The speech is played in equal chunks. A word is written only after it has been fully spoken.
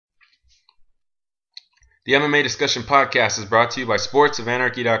The MMA Discussion Podcast is brought to you by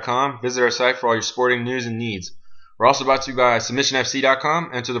sportsofanarchy.com. Visit our site for all your sporting news and needs. We're also brought to you by submissionfc.com.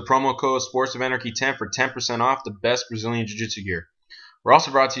 Enter the promo code sportsofanarchy10 for 10% off the best Brazilian Jiu-Jitsu gear. We're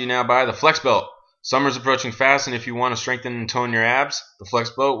also brought to you now by the Flex Belt. Summer's approaching fast, and if you want to strengthen and tone your abs, the Flex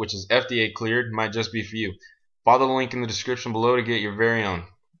Belt, which is FDA cleared, might just be for you. Follow the link in the description below to get your very own.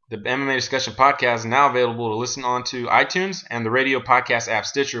 The MMA Discussion Podcast is now available to listen on to iTunes and the radio podcast app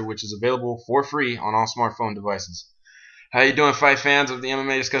Stitcher, which is available for free on all smartphone devices. How you doing, fight fans of the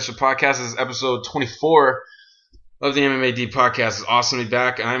MMA Discussion Podcast? This is episode 24 of the MMAD Podcast. It's awesome to be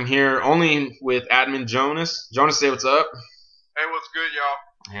back. I'm here only with admin Jonas. Jonas, say what's up. Hey, what's good,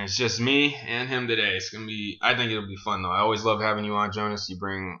 y'all? And it's just me and him today. It's gonna be. I think it'll be fun though. I always love having you on, Jonas. You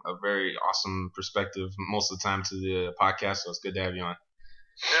bring a very awesome perspective most of the time to the podcast, so it's good to have you on.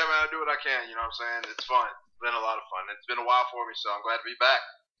 Yeah, man, I do what I can. You know what I'm saying? It's fun. It's been a lot of fun. It's been a while for me, so I'm glad to be back.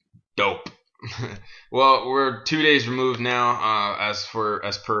 Dope. Well, we're 2 days removed now, as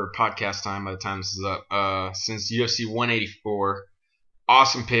per podcast time. By the time this is up, since UFC 184.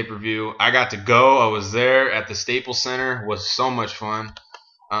 Awesome pay-per-view. I got to go. I was there at the Staples Center. It was so much fun.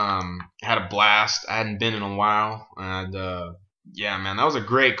 Had a blast. I hadn't been in a while, and yeah, man, that was a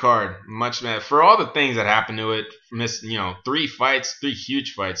great card. Much, man, for all the things that happened to it. Missed, 3 fights, 3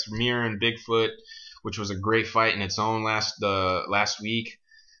 huge fights. Mir and Bigfoot, which was a great fight in its own last week,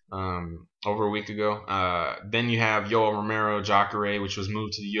 over a week ago. Then you have Yoel Romero Jacare, which was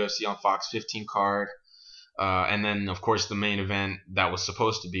moved to the UFC on Fox 15 card. And then, of course, the main event that was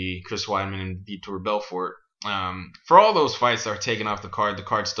supposed to be Chris Weidman and Vitor Belfort. For all those fights that are taken off the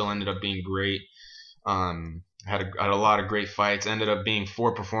card still ended up being great. Had a lot of great fights. Ended up being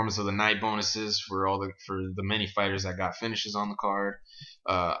 4 performance of the night bonuses for the many fighters that got finishes on the card.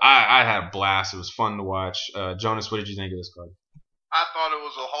 I had a blast. It was fun to watch. Jonas, what did you think of this card? I thought it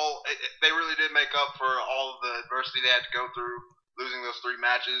was they really did make up for all of the adversity they had to go through, losing those 3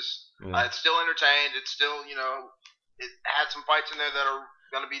 matches. Yeah. It's still entertained. It's still, it had some fights in there that are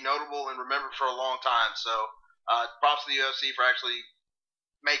going to be notable and remembered for a long time. So props to the UFC for actually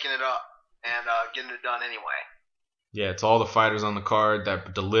making it up and getting it done anyway. Yeah, it's all the fighters on the card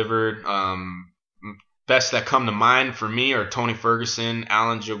that delivered. Best that come to mind for me are Tony Ferguson,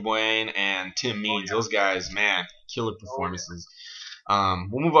 Alan Joboin, and Tim Means. Those guys, man, killer performances.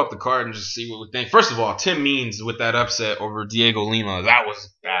 We'll move up the card and just see what we think. First of all, Tim Means with that upset over Diego Lima, that was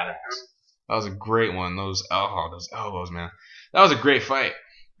badass. That was a great one. Those elbows, man. That was a great fight.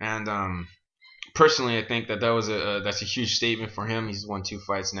 And personally, I think that's a huge statement for him. He's won 2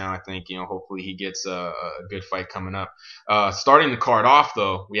 fights now. I think, hopefully he gets a good fight coming up. Starting the card off,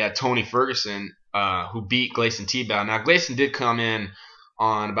 though, we had Tony Ferguson, who beat Gleison Tibau. Now, Gleison did come in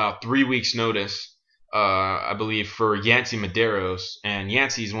on about 3 weeks' notice, I believe, for Yancy Medeiros. And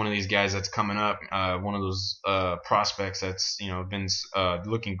Yancy is one of these guys that's coming up, one of those prospects that's been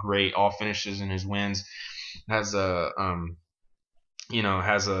looking great, all finishes in his wins. Has a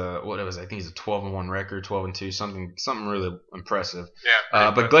I think he's a 12-1 record, 12-2, something really impressive.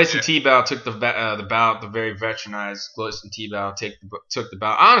 Yeah. But Gleison Tibau took the bout, the very veteranized Gleison Tibau took the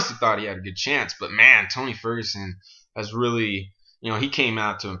bout. I honestly thought he had a good chance, but man, Tony Ferguson has really, he came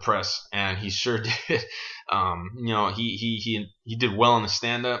out to impress, and he sure did. He did well in the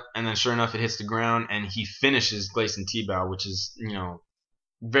stand-up, and then sure enough, it hits the ground, and he finishes Gleison Tibau, which is,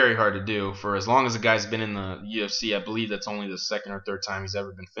 very hard to do. For as long as the guy's been in the UFC, I believe that's only the 2nd or 3rd time he's ever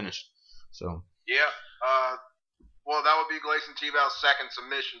been finished. So Yeah. Well, that would be Gleison Tibau's 2nd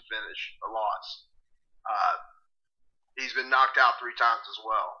submission finish, a loss. He's been knocked out 3 times as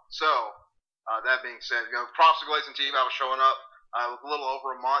well. So, that being said, props to Gleison Tibau for showing up with a little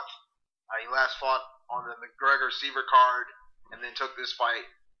over a month. He last fought on the McGregor-Seaver card and then took this fight,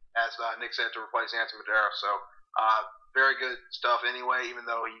 as Nick said, to replace Anthony Medeiros. So, very good stuff anyway, even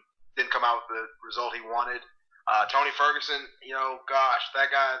though he didn't come out with the result he wanted. Tony Ferguson, gosh, that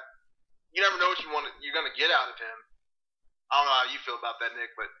guy, you never know what you're going to get out of him. I don't know how you feel about that,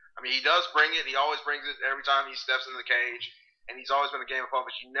 Nick, but, he does bring it. He always brings it every time he steps in the cage, and he's always been a game of fun,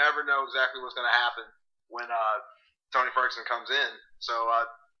 but you never know exactly what's going to happen when Tony Ferguson comes in. So,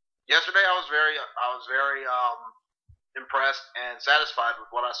 yesterday I was very impressed and satisfied with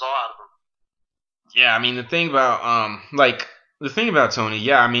what I saw out of him. yeah, the thing about Tony,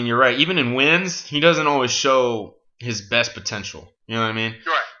 yeah, you're right. Even in wins, he doesn't always show his best potential. You know what I mean?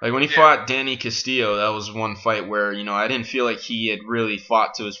 Right. Like when he fought Danny Castillo, that was one fight where I didn't feel like he had really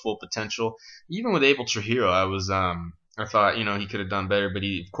fought to his full potential. Even with Abel Trujillo, I thought he could have done better, but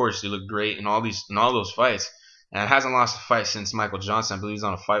he looked great in all those fights, and hasn't lost a fight since Michael Johnson. I believe he's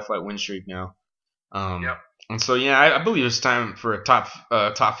on a 5-fight win streak now. Yep. And so yeah, I believe it's time for a top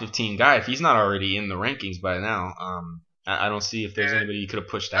 15 guy if he's not already in the rankings by now. I don't see if there's anybody you could have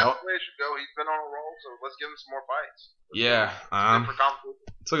pushed That's out. the way it should go. He's been on a roll, so let's give him some more fights. Yeah.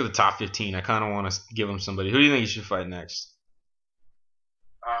 Let's look at the top 15. I kind of want to give him somebody. Who do you think he should fight next?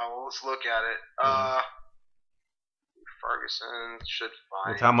 Well, let's look at it. Ferguson should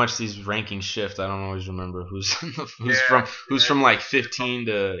fight. With how much these rankings shift, I don't always remember who's from like 15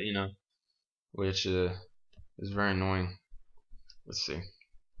 to which is very annoying. Let's see.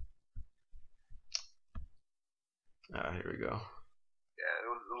 Here we go. Yeah, it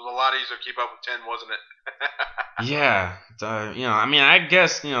was a lot easier to keep up with 10, wasn't it? Yeah, I mean, I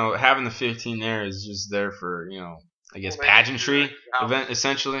guess having the 15 there is just there for I guess pageantry event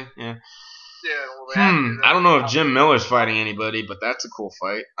essentially. Yeah. Yeah. I don't know if Jim Miller's fighting anybody, but that's a cool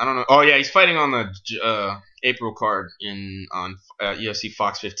fight. I don't know. Oh yeah, he's fighting on the April card on UFC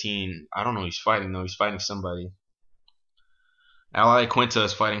Fox 15. I don't know who he's fighting though. He's fighting somebody. Ali Quinta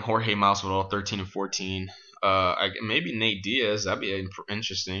is fighting Jorge Masvidal, 13 and 14. Maybe Nate Diaz. That'd be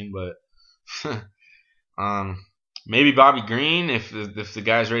interesting, but maybe Bobby Green if the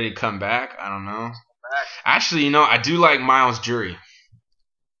guy's ready to come back. I don't know. Actually, I do like Miles Jury.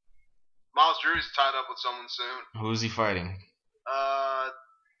 Miles Drew's tied up with someone soon. Who is he fighting?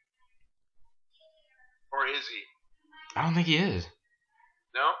 Or is he? I don't think he is.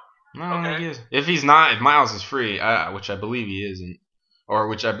 No? No, I don't think he is. If he's not, if Miles is free, which I believe he is,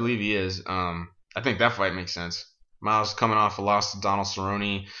 I think that fight makes sense. Miles coming off a loss to Donald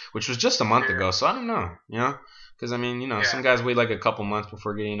Cerrone, which was just a month ago, so I don't know, because I mean, some guys wait like a couple months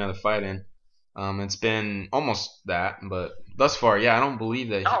before getting another fight in. It's been almost that, but thus far, yeah, I don't believe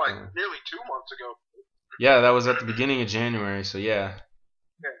that. No, like nearly 2 months ago. Yeah, that was at the beginning of January, so yeah.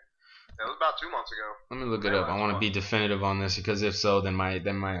 That was about 2 months ago. Let me look it up. I want to be definitive on this because if so, then I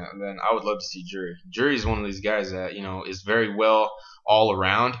would love to see Jury. Jury is one of these guys that is very well all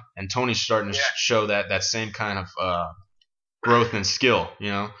around, and Tony's starting to show that same kind of growth and skill,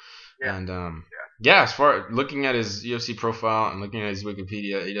 and as far looking at his UFC profile and looking at his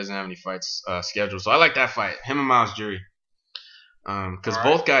Wikipedia, he doesn't have any fights scheduled. So I like that fight, him and Miles Jury. Because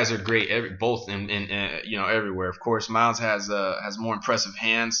both guys are great, both in everywhere. Of course, Miles has more impressive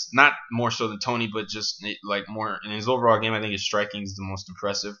hands, not more so than Tony, but just like more in his overall game. I think his striking is the most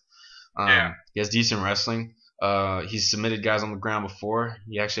impressive. He has decent wrestling. He's submitted guys on the ground before.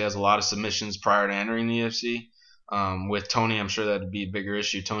 He actually has a lot of submissions prior to entering the UFC. With Tony, I'm sure that'd be a bigger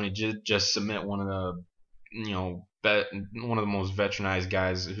issue. Tony did just submit one of the most veteranized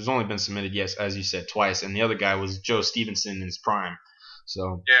guys who's only been submitted, yes, as you said, twice, and the other guy was Joe Stevenson in his prime. So I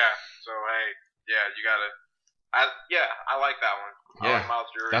like that one. I like Miles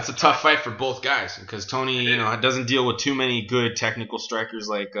Jury. That's a tough fight for both guys because Tony, doesn't deal with too many good technical strikers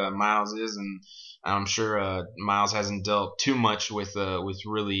like Miles is, and I'm sure Miles hasn't dealt too much with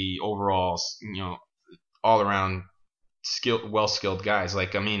really overall, all around well-skilled guys.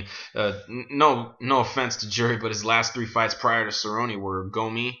 Like, I mean, no offense to Jury, but his last 3 fights prior to Cerrone were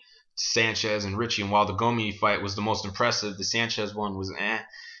Gomi, Sanchez, and Richie. And while the Gomi fight was the most impressive, the Sanchez one was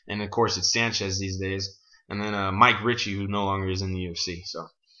and of course it's Sanchez these days. And then Mike Richie, who no longer is in the UFC. So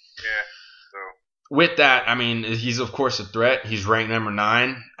with that, I mean, he's of course a threat. He's ranked number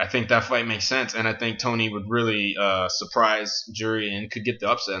 9. I think that fight makes sense, and I think Tony would really surprise Jury and could get the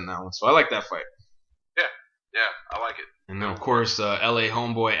upset in that one. So I like that fight. Yeah, I like it. And then, of course, LA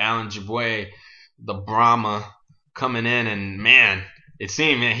homeboy Alan Jaboué, the Brahma, coming in. And, man, it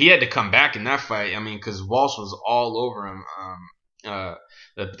seemed, he had to come back in that fight. I mean, because Walsh was all over him.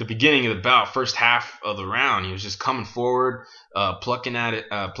 The beginning of the bout, first half of the round, he was just coming forward, plucking at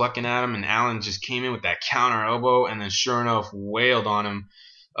him. And Alan just came in with that counter elbow and then, sure enough, wailed on him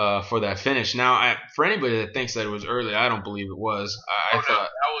for that finish. Now, for anybody that thinks that it was early, I don't believe it was. I thought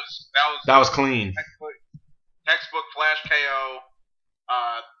that was clean. Textbook flash KO.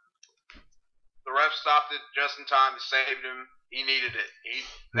 The ref stopped it just in time. It saved him. He needed it.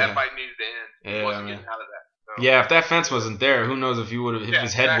 That fight needed to end. He wasn't getting out of that. So. Yeah, if that fence wasn't there, who knows if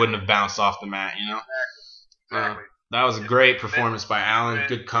his head wouldn't have bounced off the mat, Exactly. That was a great performance by Allen.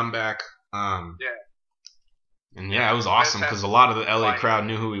 Good comeback. And it was awesome because a lot of the LA crowd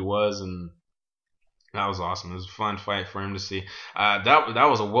knew who he was, and that was awesome. It was a fun fight for him to see. That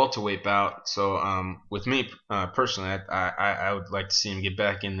was a welterweight bout. So with me personally, I would like to see him get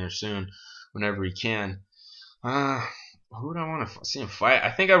back in there soon, whenever he can. Who would I want to see him fight? I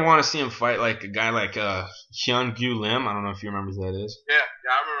think I'd want to see him fight like a guy like Hyun Gyu Lim. I don't know if you remember who that is. Yeah,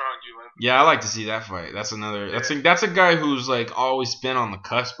 I remember Hyun Gyu Lim. Yeah, I like to see that fight. That's another. That's a guy who's like always been on the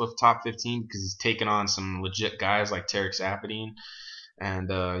cusp of top 15 because he's taken on some legit guys like Tarek Sapidine. And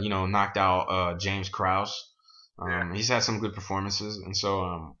knocked out James Krause. He's had some good performances, and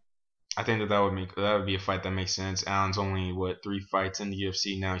so I think that would be a fight that makes sense. Allen's only 3 fights in the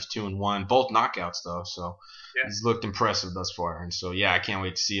UFC now. He's 2-1, both knockouts though, so he's looked impressive thus far. And so I can't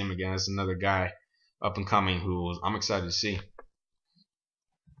wait to see him again. It's another guy up and coming who I'm excited to see.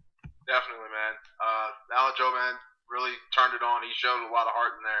 Definitely, man. Alan Joe, man, really turned it on. He showed a lot of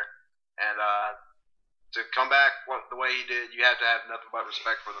heart in there, and to come back the way he did, you have to have nothing but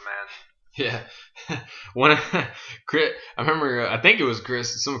respect for the man. Yeah, Chris, I remember. I think it was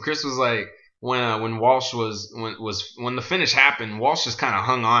Chris. Chris was like when Walsh when the finish happened. Walsh just kind of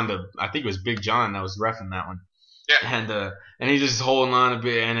hung on to. I think it was Big John that was reffing that one. Yeah. And he's just holding on a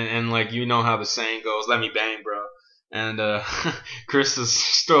bit, and like you know how the saying goes, "Let me bang, bro." And Chris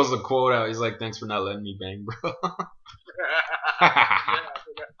throws the quote out. He's like, "Thanks for not letting me bang, bro." I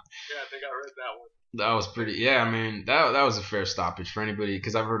think I read that one. That was pretty. Yeah, I mean that was a fair stoppage for anybody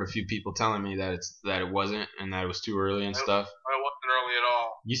because I've heard a few people telling me that it wasn't and that it was too early and stuff. It wasn't early at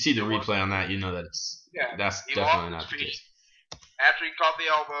all. You see the replay on that, you know that that's definitely not the case. After he caught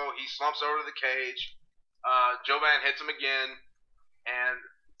the elbow, he slumps over to the cage. Joe Van hits him again, and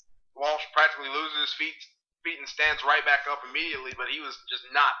Walsh practically loses his feet and stands right back up immediately, but he was just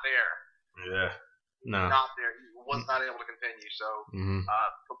not there. Yeah. No. Not there. He was not able to continue. So,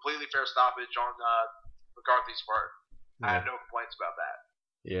 completely fair stoppage on McCarthy's part. I have no complaints about that.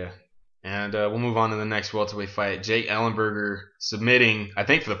 Yeah. And we'll move on to the next welterweight fight. Jake Ellenberger submitting, I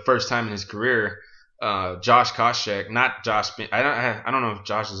think for the first time in his career, Josh Koscheck. Not Josh. I don't know if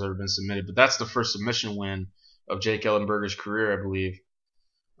Josh has ever been submitted, but that's the first submission win of Jake Ellenberger's career, I believe.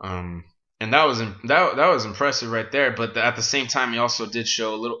 And that was impressive right there. But at the same time, he also did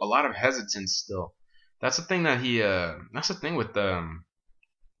show a lot of hesitance still. That's the thing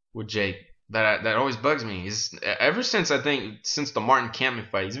with Jake that always bugs me. Ever since the Martin Kampmann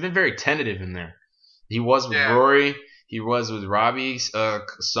fight, he's been very tentative in there. He was with Rory, he was with Robbie,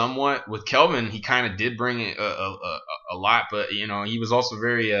 somewhat with Kelvin. He kind of did bring it a lot, but you know he was also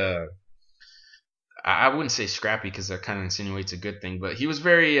very I wouldn't say scrappy because that kind of insinuates a good thing, but he was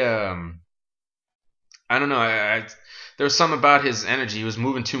very I don't know. There was something about his energy. He was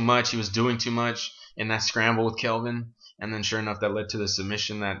moving too much. He was doing too much in that scramble with Kelvin, and then sure enough, that led to the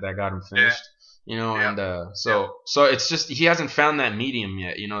submission that got him finished. You know, and so it's just he hasn't found that medium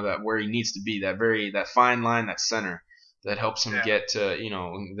yet. You know, that where he needs to be, that fine line, that center that helps him get to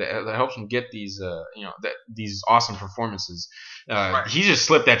that helps him get these these awesome performances. He just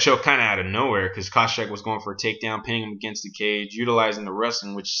slipped that choke kind of out of nowhere because Koscheck was going for a takedown, pinning him against the cage, utilizing the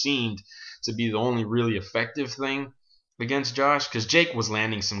wrestling, which seemed to be the only really effective thing against Josh, because Jake was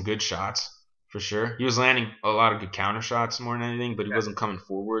landing some good shots for sure. He was landing a lot of good counter shots more than anything, but he wasn't coming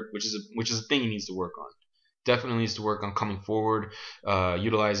forward, which is a thing he needs to work on. Definitely needs to work on coming forward,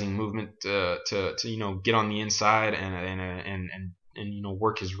 utilizing movement to get on the inside and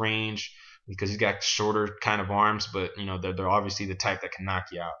work his range, because he's got shorter kind of arms, but they're obviously the type that can knock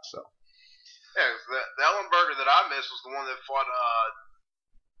you out. So the Ellenberger that I missed was the one that fought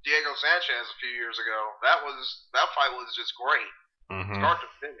Diego Sanchez a few years ago. That fight was just great, start to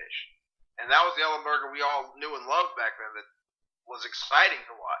finish, and that was the Ellenberger we all knew and loved back then. That was exciting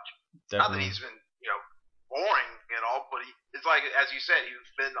to watch. Definitely. Not that he's been boring and all, but it's like, as you said,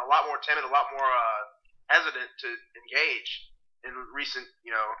 he's been a lot more timid, a lot more hesitant to engage in recent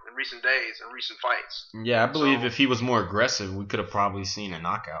days and recent fights. Yeah, I believe if he was more aggressive, we could have probably seen a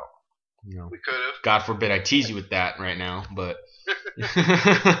knockout. We could have. God forbid I tease you with that right now, but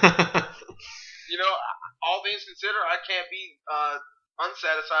all things considered, I can't be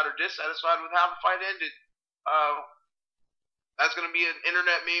unsatisfied or dissatisfied with how the fight ended. That's gonna be an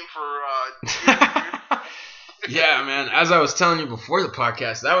internet meme for. Yeah, man. As I was telling you before the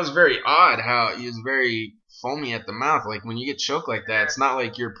podcast, that was very odd. How he was very foamy at the mouth. Like when you get choked like that, it's not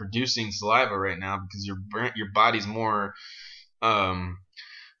like you're producing saliva right now because your body's more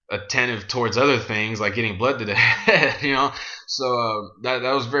attentive towards other things like getting blood to the head. So that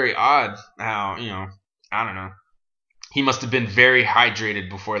was very odd. How I don't know. He must have been very hydrated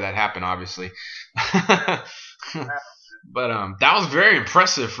before that happened, obviously. But that was very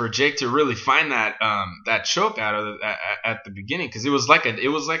impressive for Jake to really find that choke out of at the beginning, because it was like a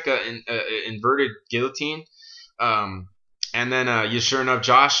inverted guillotine, and then sure enough,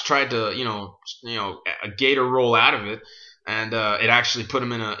 Josh tried to a gator roll out of it, and it actually put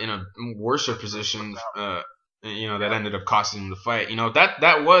him in a worse position. That ended up costing him the fight.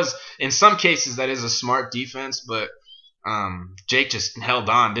 That was, in some cases, that is a smart defense, but Jake just held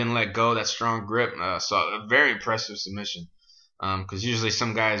on, didn't let go, that strong grip. So a very impressive submission. Because usually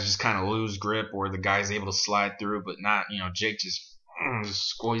some guys just kind of lose grip, or the guy's able to slide through, but not. Jake just Just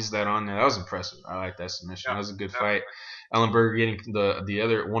squeezed that on there. That was impressive. I like that submission. Yeah, That was a good definitely. fight. Ellenberger getting the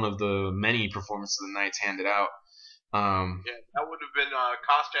other one of the many performances of the nights handed out. Yeah, that would have been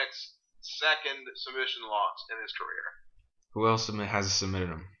Koscheck's second submission loss in his career. Who else has submitted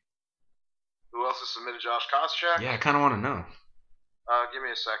him? Who else has submitted Josh Koscheck? Yeah, I kind of want to know. Give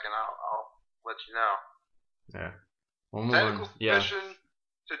me a second. I'll let you know. Yeah. We'll move Technical on. Yeah. submission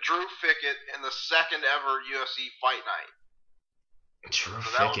to Drew Fickett in the second ever UFC fight night. Drew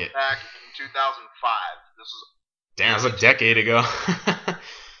So that was Fickett. back in 2005. This is Damn, it was a decade ago.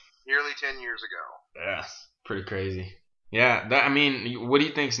 nearly 10 years ago. Yeah, pretty crazy. Yeah, I mean, what do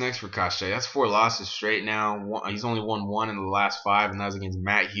you think's next for Koscheck? That's 4 losses straight now. He's only won 1 in the last 5, and that was against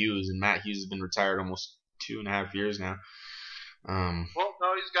Matt Hughes, and Matt Hughes has been retired almost 2.5 years now. Well,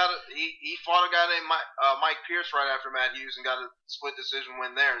 no, he fought a guy named Mike Pierce right after Matt Hughes and got a split decision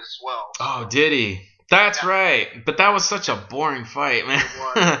win there as well. Oh, did he? That's right. But that was such a boring fight, man.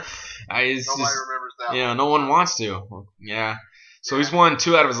 Nobody remembers that. Yeah, no one wants to. Yeah. So he's won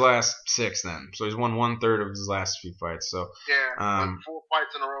 2 out of his last 6 then. So he's won 1/3 of his last few fights. So yeah, but 4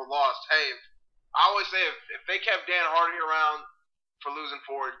 fights in a row lost. Hey, I always say if they kept Dan Hardy around for losing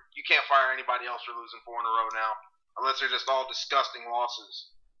 4, you can't fire anybody else for losing 4 in a row now, unless they're just all disgusting losses.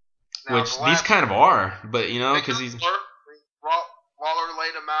 Now, which these kind of are, but you know, because he's Waller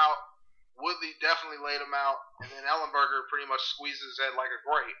laid him out, Woodley definitely laid him out, and then Ellenberger pretty much squeezed his head like a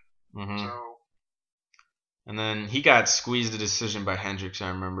grape. Mm-hmm. So. And then he got squeezed a decision by Hendricks, I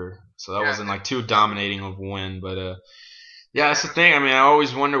remember. So that wasn't like too dominating of a win, but yeah, that's the thing. I mean, I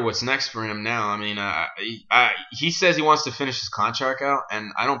always wonder what's next for him now. I mean, he says he wants to finish his contract out,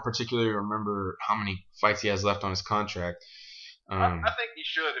 and I don't particularly remember how many fights he has left on his contract. I think he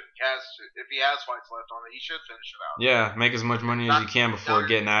should if he has fights left on it. He should finish it out. Yeah, make as much money as he can before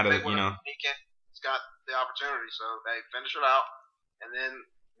getting out of it. You know, he's got the opportunity, so hey, finish it out, and then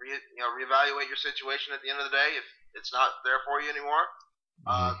reevaluate your situation at the end of the day. If it's not there for you anymore,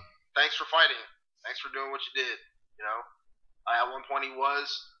 thanks for fighting. Thanks for doing what you did. You know, at one point he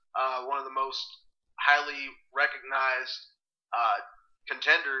was one of the most highly recognized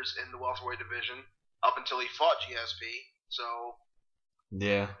contenders in the welterweight division up until he fought GSP. So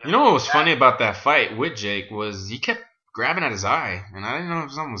yeah, you know what was funny about that fight with Jake was he kept grabbing at his eye, and I didn't know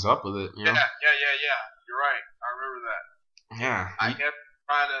if something was up with it. You know? Yeah. You're right. I remember that. Yeah. I kept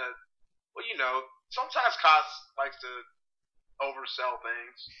trying to. Well, you know, sometimes Koss likes to oversell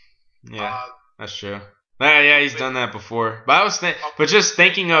things. Yeah, that's true. Yeah, he's done that before. But I was but just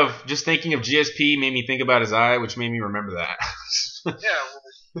thinking of GSP made me think about his eye, which made me remember that. Yeah,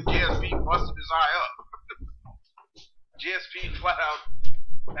 well, GSP busted his eye up. GSP flat out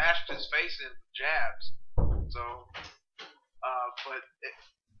bashed his face in jabs. So, but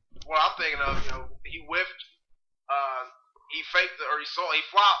what I'm thinking of, you know, he whiffed, he faked he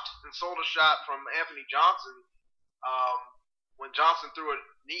flopped and sold a shot from Anthony Johnson. When Johnson threw a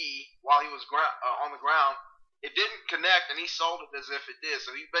knee while he was on the ground, it didn't connect, and he sold it as if it did.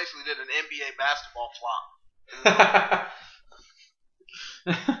 So he basically did an NBA basketball flop.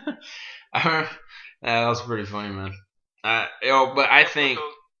 That was pretty funny, man. But I think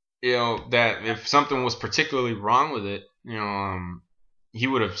that if something was particularly wrong with it, he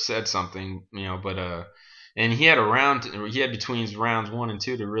would have said something, But and he had between rounds 1 and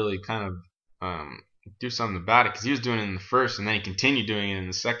 2 to really kind of do something about it, because he was doing it in the first, and then he continued doing it in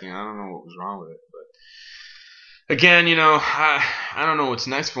the second. I don't know what was wrong with it, but again, I don't know what's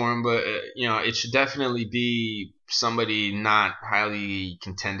next for him, but it should definitely be somebody not highly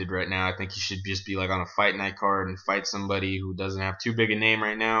contended right now. I think he should just be like on a fight night card and fight somebody who doesn't have too big a name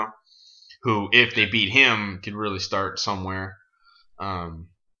right now, who, if they beat him, could really start somewhere.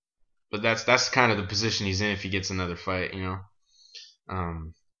 But that's kind of the position he's in if he gets another fight,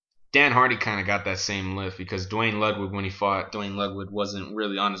 Dan Hardy kind of got that same lift because Dwayne Ludwig, when he fought, Dwayne Ludwig wasn't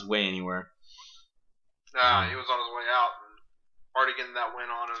really on his way anywhere. Nah, he was on his way out, and Hardy getting that win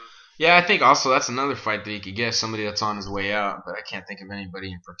on him. Yeah, I think also that's another fight that he could get, somebody that's on his way out, but I can't think of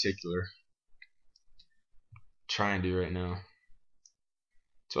anybody in particular. Trying to right now.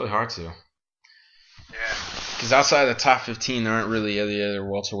 It's really hard to. Yeah. Because outside of the top 15, there aren't really any other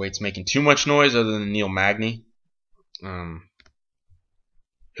welterweights making too much noise other than Neil Magny.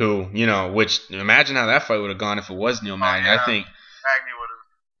 Who, which, imagine how that fight would have gone if it was Neil Magny. Yeah. I think Magny would have.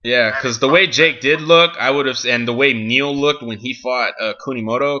 Yeah, because the way Jake did look, I would have, and the way Neil looked when he fought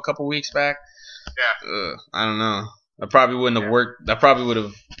Kunimoto a couple weeks back. Yeah. I don't know. That probably wouldn't have worked. That probably would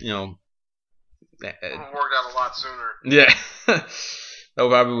have, Would have worked out a lot sooner. Yeah. That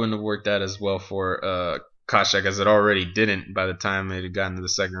probably wouldn't have worked out as well for Koscheck as it already didn't by the time it had gotten to the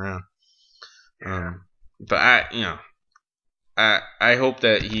second round. Yeah. But I I hope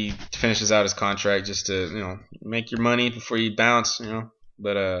that he finishes out his contract just to make your money before you bounce.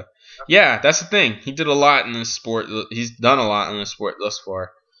 But yeah, that's the thing. He did a lot in this sport. He's done a lot in this sport thus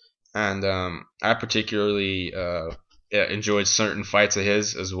far, and I particularly enjoyed certain fights of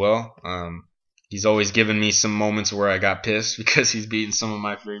his as well. He's always given me some moments where I got pissed because he's beaten some of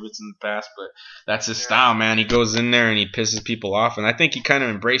my favorites in the past, but that's his style, man. He goes in there and he pisses people off, and I think he kind of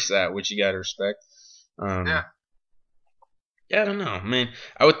embraced that, which you got to respect. Yeah, I don't know. I mean,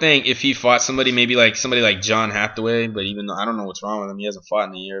 I would think if he fought somebody, maybe like somebody like John Hathaway, but even though I don't know what's wrong with him, he hasn't fought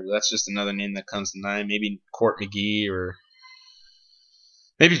in a year, but that's just another name that comes to mind. Maybe Court McGee or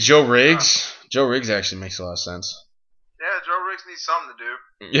maybe Joe Riggs. Joe Riggs actually makes a lot of sense. Yeah, Joe Riggs needs something to do.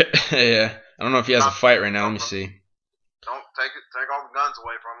 Yeah. I don't know if he has a fight right now. Let me see. Don't take all the guns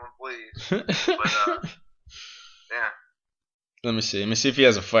away from him, please. But yeah. Let me see. Let me see if he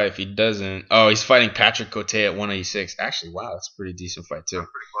has a fight. If he doesn't, he's fighting Patrick Cote at 186. Actually, wow, that's a pretty decent fight too.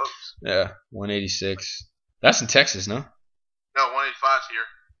 That's pretty close. Yeah, 186. That's in Texas, no? No, 185's here.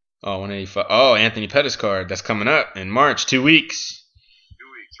 Oh, 185. Oh, Anthony Pettis card. That's coming up in March. 2 weeks. 2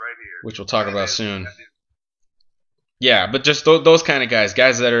 weeks, right here. Which we'll talk about soon. Yeah, but just those kind of guys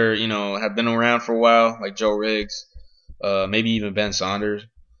that are have been around for a while, like Joe Riggs, maybe even Ben Saunders.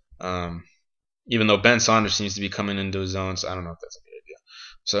 Even though Ben Saunders seems to be coming into his own, so I don't know if that's a good idea.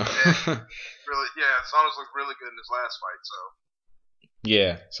 So Saunders looked really good in his last fight. So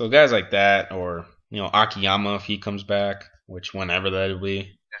yeah, so guys like that, or Akiyama if he comes back, which whenever that'll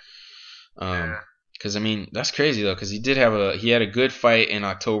be. Because I mean that's crazy though, because he had a good fight in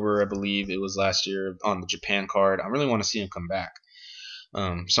October, I believe it was last year on the Japan card. I really want to see him come back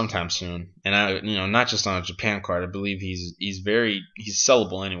sometime soon, and I not just on a Japan card. I believe he's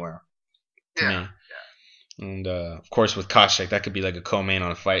sellable anywhere. To me. And of course with Koscheck, that could be like a co-main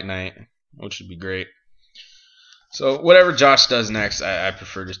on a fight night, which would be great. So whatever Josh does next, I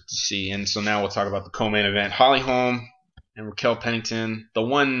prefer to see. And so now we'll talk about the co-main event: Holly Holm and Raquel Pennington, the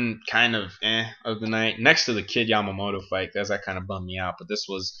one kind of of the night, next to the Kid Yamamoto fight, because that kind of bummed me out. But this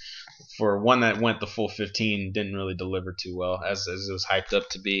was, for one that went the full 15, didn't really deliver too well as it was hyped up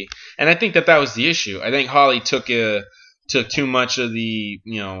to be. And I think that was the issue. I think Holly took too much of the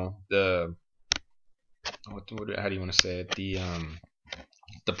how do you want to say it,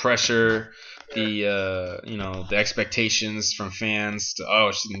 the pressure, the expectations from fans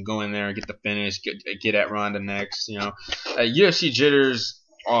to she's gonna go in there and get the finish, get at Ronda next. UFC jitters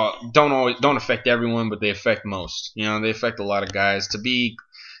don't affect everyone, but they affect most. They affect a lot of guys. To be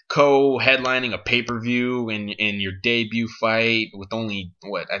co-headlining a pay-per-view in your debut fight with only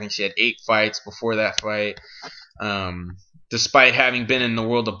I think she had 8 fights before that fight. Despite having been in the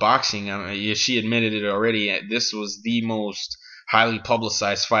world of boxing, she admitted it already. This was the most highly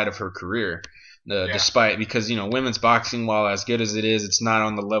publicized fight of her career. Despite, because women's boxing, while as good as it is, it's not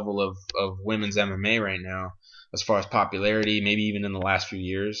on the level of women's MMA right now as far as popularity. Maybe even in the last few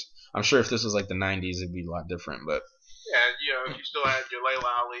years. I'm sure if this was like the 90s, it'd be a lot different. But yeah, if you still had your Layla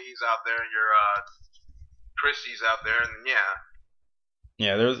Ali's out there and your Christie's out there, and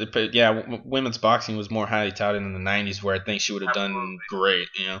women's boxing was more highly touted in the 90s, where I think she would have done great,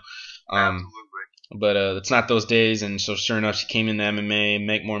 Absolutely. But it's not those days, and so sure enough, she came into MMA,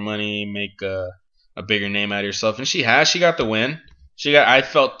 make more money, make a bigger name out of herself, and she got the win. I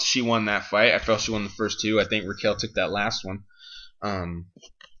felt she won that fight. I felt she won the first 2. I think Raquel took that last one.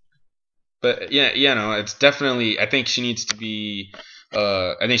 But it's definitely. I think she needs to be.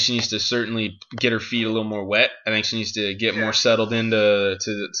 I think she needs to certainly get her feet a little more wet. I think she needs to get more settled into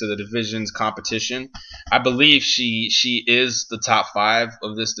the division's competition. I believe she is the top 5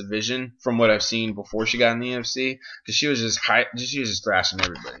 of this division from what I've seen before she got in the UFC, because she was just thrashing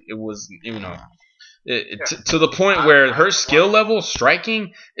everybody. It was to the point where her skill level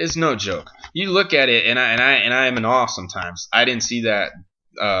striking is no joke. You look at it and I am in awe sometimes. I didn't see that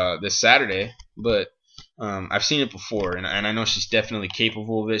this Saturday, but I've seen it before, and I know she's definitely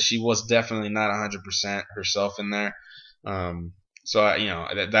capable of it. She was definitely not 100% herself in there. So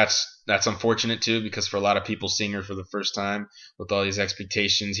that's unfortunate too, because for a lot of people seeing her for the first time with all these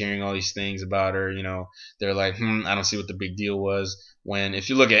expectations, hearing all these things about her, they're like, I don't see what the big deal was. When if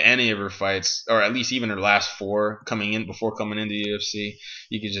you look at any of her fights, or at least even her last 4 before coming into the UFC,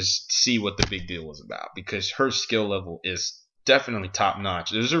 you could just see what the big deal was about, because her skill level is definitely top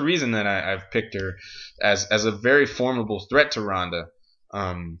notch. There's a reason that I've picked her as a very formidable threat to Ronda,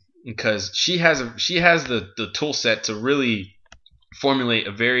 because she has the tool set to really formulate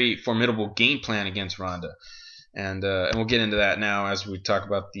a very formidable game plan against Ronda, and we'll get into that now as we talk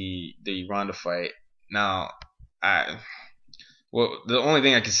about the Ronda fight. Now, the only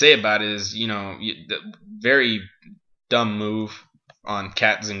thing I can say about it is, very dumb move on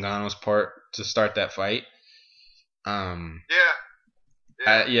Kat Zingano's part to start that fight. Yeah.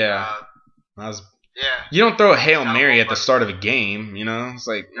 You don't throw a Hail Mary at the start of a game, you know? It's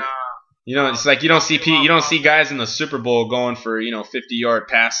like it's like you don't see guys in the Super Bowl going for 50-yard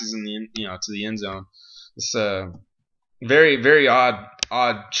passes in the to the end zone. It's a very very odd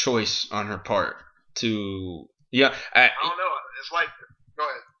choice on her part to I don't know. It's like, go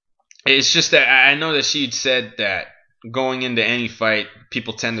ahead. It's just that I know that she'd said that going into any fight,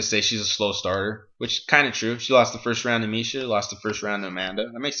 people tend to say she's a slow starter, which is kind of true. She lost the first round to Misha, lost the first round to Amanda.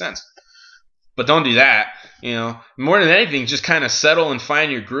 That makes sense. But don't do that. More than anything, just kind of settle and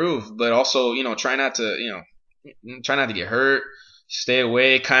find your groove. But also, try not to get hurt. Stay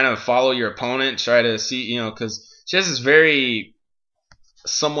away. Kind of follow your opponent. Try to see, because she has this very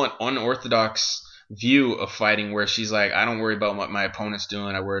somewhat unorthodox view of fighting where she's like, I don't worry about what my opponent's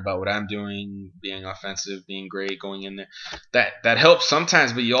doing. I worry about what I'm doing, being offensive, being great, going in there. That helps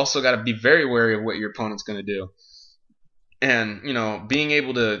sometimes, but you also got to be very wary of what your opponent's going to do. And, being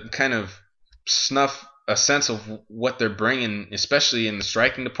able to kind of snuff a sense of what they're bringing, especially in the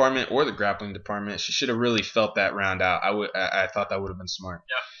striking department or the grappling department. She should have really felt that round out. I thought that would have been smart.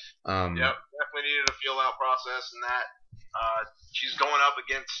 Definitely needed a feel out process in that. She's going up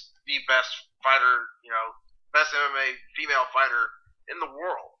against the best fighter, best MMA female fighter in the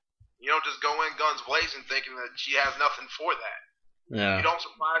world. You don't just go in guns blazing thinking that she has nothing for that. Yeah. You don't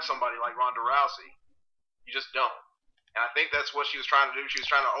surprise somebody like Ronda Rousey. You just don't. And I think that's what she was trying to do. She was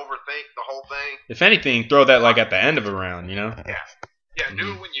trying to overthink the whole thing. If anything, throw that like at the end of a round, Yeah. Yeah,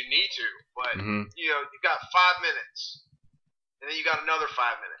 do it when you need to. But, you got 5 minutes. And then you got another 5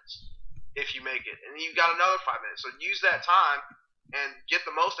 minutes if you make it. And then you got another 5 minutes. So use that time and get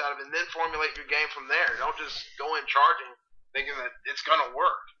the most out of it, and then formulate your game from there. Don't just go in charging thinking that it's going to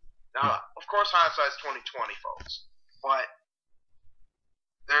work. Now, of course, hindsight's 20/20, folks. But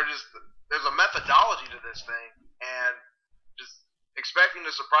there's a methodology to this thing, and just expecting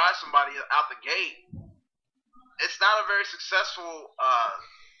to surprise somebody out the gate, it's not a very successful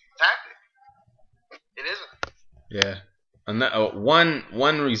tactic. It isn't. Yeah.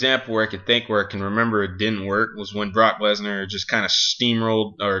 One example where I could think where I can remember it didn't work was when Brock Lesnar just kind of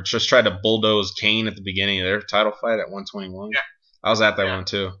steamrolled or just tried to bulldoze Kane at the beginning of their title fight at 121. Yeah. I was at that one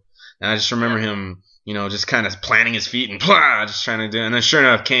too. And I just remember him, just kind of planting his feet and blah, just trying to do it. And then sure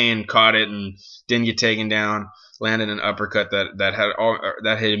enough, Kane caught it and didn't get taken down, landed an uppercut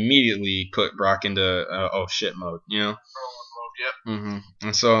that had immediately put Brock into oh shit mode, Yep.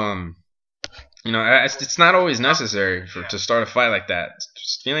 And so it's not always necessary to start a fight like that.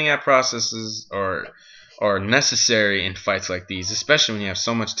 Just feeling out processes are necessary in fights like these, especially when you have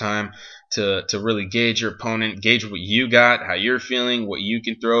so much time to really gauge your opponent, gauge what you got, how you're feeling, what you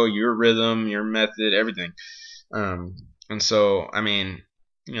can throw, your rhythm, your method, everything. And so, I mean,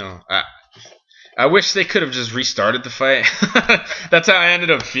 I wish they could have just restarted the fight. That's how I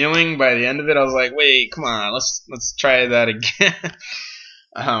ended up feeling by the end of it. I was like, wait, come on, let's try that again.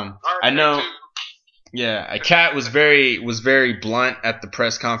 I know. Yeah, Kat was very blunt at the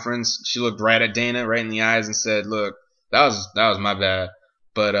press conference. She looked right at Dana, right in the eyes, and said, "Look, that was my bad.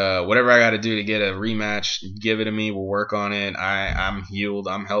 But whatever I got to do to get a rematch, give it to me. We'll work on it. I'm healed.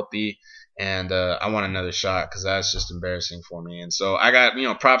 I'm healthy, and I want another shot because that's just embarrassing for me." And so I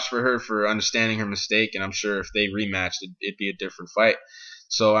got props for her for understanding her mistake, and I'm sure if they rematched, it'd be a different fight.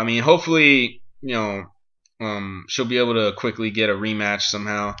 So I mean, hopefully, she'll be able to quickly get a rematch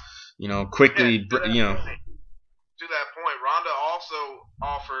somehow. Quickly, To that point, Ronda also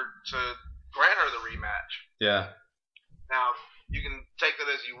offered to grant her the rematch. Yeah. Now, you can take that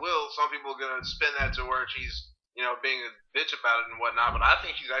as you will. Some people are going to spin that to where she's, being a bitch about it and whatnot, but I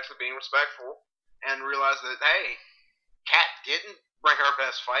think she's actually being respectful and realized that, hey, Kat didn't bring her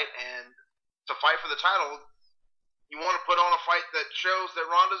best fight, and to fight for the title, you want to put on a fight that shows that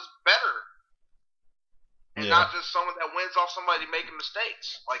Ronda's better. And not just someone that wins off somebody making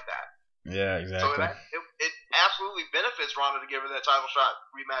mistakes like that. Yeah, exactly. So it absolutely benefits Ronda to give her that title shot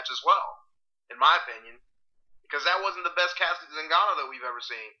rematch as well, in my opinion, because that wasn't the best Kat Zingano that we've ever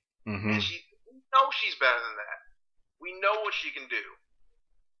seen. And we know she's better than that. We know what she can do.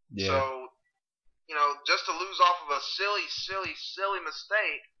 Yeah. So, just to lose off of a silly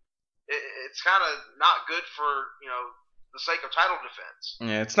mistake, it's kind of not good for, the sake of title defense.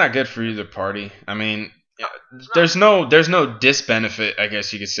 Yeah, it's not good for either party. I mean, there's no disbenefit, I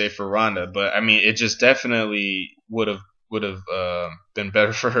guess you could say, for Ronda, but I mean, it just definitely would have been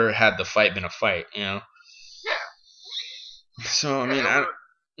better for her had the fight been a fight, Yeah. So I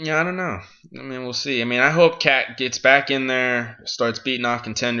mean, Yeah, I don't know. I mean, we'll see. I mean, I hope Kat gets back in there, starts beating off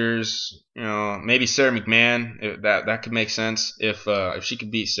contenders. Maybe Sarah McMahon. That could make sense if she could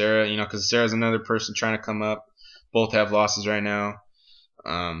beat Sarah. Because Sarah's another person trying to come up. Both have losses right now.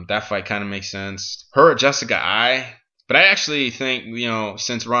 That fight kind of makes sense. Her or Jessica I. But I actually think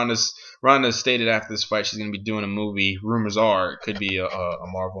since Ronda stated after this fight she's gonna be doing a movie. Rumors are it could be a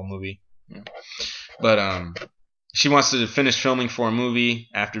Marvel movie. Yeah. But she wants to finish filming for a movie.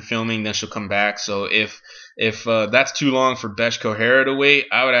 After filming, then she'll come back. So if that's too long for Betch Kohara to wait,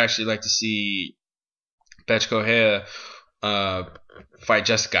 I would actually like to see Betch Kohara fight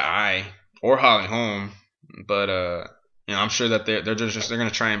Jessica I or Holly Holm. But I'm sure that they're gonna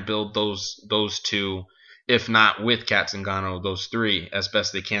try and build those two, if not with Kat Zingano, those three as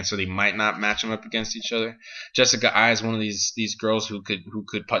best they can. So they might not match them up against each other. Jessica I is one of these girls who could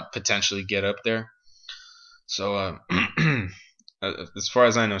potentially get up there. So, as far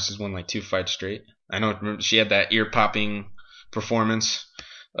as I know, she's won like 2 fights straight. I know she had that ear-popping performance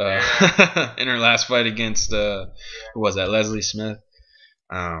in her last fight against who was that? Leslie Smith.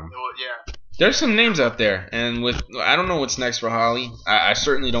 There's some names out there, and I don't know what's next for Holly. I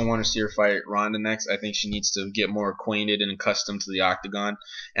certainly don't want to see her fight Ronda next. I think she needs to get more acquainted and accustomed to the octagon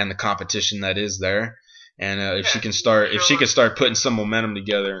and the competition that is there. And if she could start putting some momentum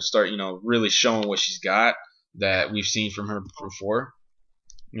together and start really showing what she's got that we've seen from her before,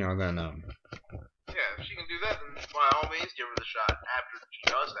 then if she can do that, then by all means give her the shot after she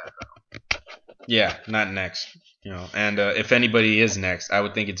does that, though. Yeah, not next. And if anybody is next, I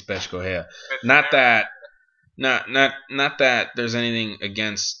would think it's Betch Kohara. Not that there's anything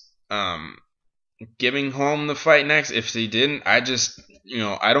against giving Holm the fight next. If they didn't, I just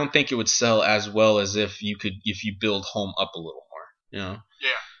I don't think it would sell as well as if you build Holm up a little more.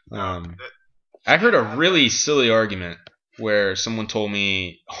 Yeah. I heard a really silly argument where someone told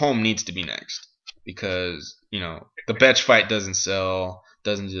me Holm needs to be next because the Betch fight doesn't sell,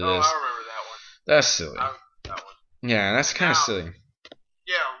 doesn't do this. I remember that one. That's silly. Yeah, that's kind of silly.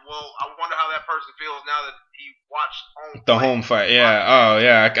 Yeah, well, I wonder how that person feels now that he watched Holm. The Holm fight, yeah. Oh,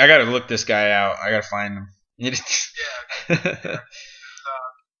 yeah. I gotta look this guy out. I gotta find him. Yeah.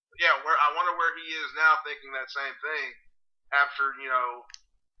 Where I wonder where he is now, thinking that same thing after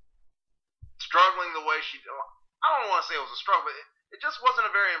struggling the way she. I don't want to say it was a struggle, but it just wasn't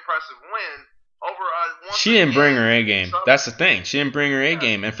a very impressive win over. She didn't bring her A game. That's the thing. She didn't bring her A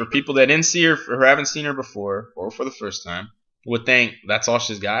game, and for people that didn't see her or haven't seen her before or for the first time, would think that's all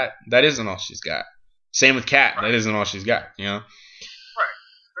she's got. That isn't all she's got. Same with Kat. Right. That isn't all she's got. Right.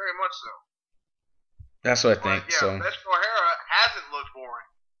 Very much so. That's what I think. But, yeah, Betch Kohara hasn't looked boring.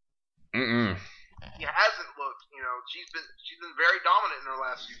 He hasn't looked. She's been very dominant in her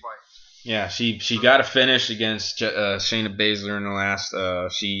last few fights. Yeah, she got a finish against Shayna Baszler in the last.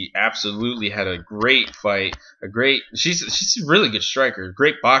 She absolutely had a great fight. She's a really good striker.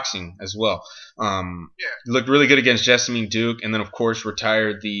 Great boxing as well. Looked really good against Jessamine Duke, and then of course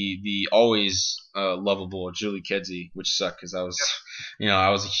retired the always lovable Julie Kedzie, which sucked because I was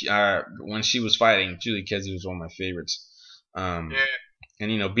when she was fighting, Julie Kedzie was one of my favorites. And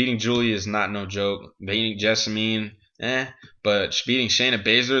beating Julie is not no joke. Beating Jessamine. But beating Shayna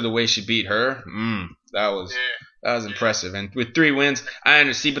Baszler the way she beat her, that was impressive. And with 3 wins, I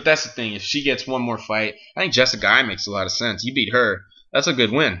understand. But that's the thing. If she gets one more fight, I think Jessica I makes a lot of sense. You beat her, that's a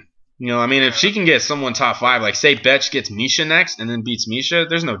good win. If she can get someone top 5, like say Betch gets Misha next and then beats Misha,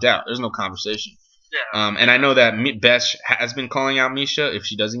 there's no doubt. There's no conversation. Yeah. And I know that Betch has been calling out Misha if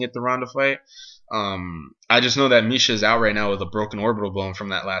she doesn't get the Ronda fight. I just know that Misha is out right now with a broken orbital bone from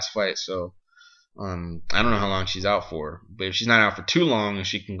that last fight, so. I don't know how long she's out for, but if she's not out for too long and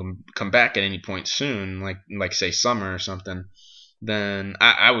she can come back at any point soon, like say summer or something, then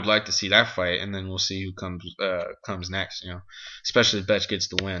I would like to see that fight, and then we'll see who comes next. Especially if Betch gets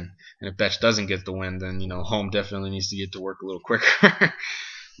the win, and if Betch doesn't get the win, then Holm definitely needs to get to work a little quicker.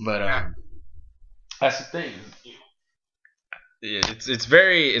 But that's the thing.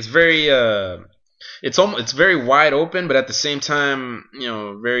 It's very wide open, but at the same time,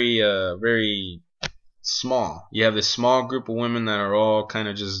 very small. You have this small group of women that are all kind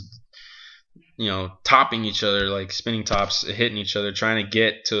of just, topping each other, like spinning tops, hitting each other, trying to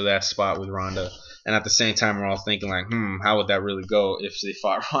get to that spot with Ronda. And at the same time, we're all thinking like, how would that really go if they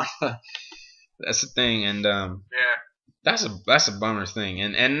fought Ronda? That's the thing, and that's a bummer thing.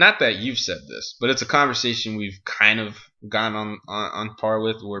 And not that you've said this, but it's a conversation we've kind of gotten on par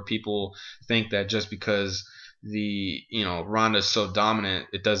with, where people think that just because Ronda's so dominant,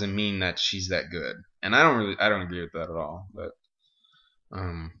 it doesn't mean that she's that good. And I don't agree with that at all. But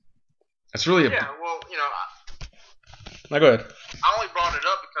it's really No, go ahead. I only brought it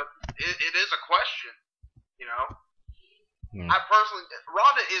up because it is a question, you know. Mm. I personally,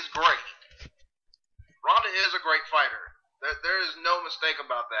 Ronda is great. Ronda is a great fighter. There is no mistake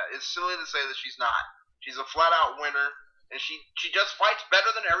about that. It's silly to say that she's not. She's a flat-out winner, and she just fights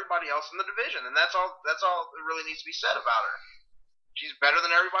better than everybody else in the division, and that's all that really needs to be said about her. She's better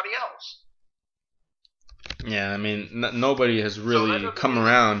than everybody else. Yeah, I mean, nobody has really come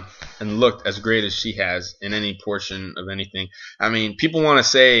around and looked as great as she has in any portion of anything. I mean, people want to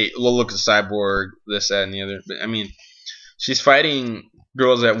say, well, look at Cyborg, this, that, and the other. But, I mean, she's fighting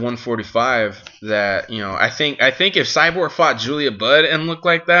girls at 145 that, you know, I think if Cyborg fought Julia Budd and looked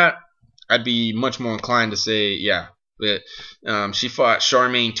like that, I'd be much more inclined to say, yeah. But she fought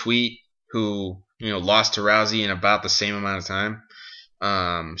Charmaine Tweet, who, you know, lost to Rousey in about the same amount of time.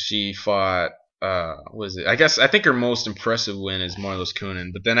 She fought, I think her most impressive win is Marlos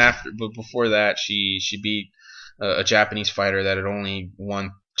Kunin. But before that, she beat a Japanese fighter that had only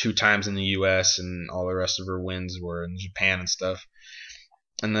won 2 times in the U.S. and all the rest of her wins were in Japan and stuff.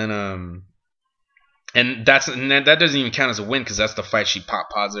 And then and that doesn't even count as a win because that's the fight she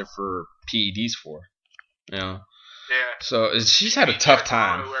popped positive for PEDs for, you know. Yeah. So she's had a tough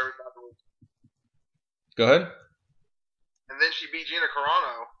time. Go ahead. And then she beat Gina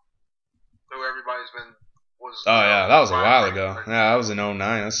Carano, who everybody's been was. Oh yeah, that was a while ago. Yeah, that was in 09.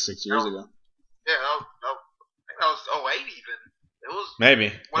 That's 6 years ago. Yeah, I think that was 08 even. It was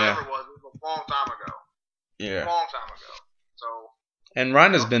maybe whatever it was a long time ago. Yeah. A long time ago. So. And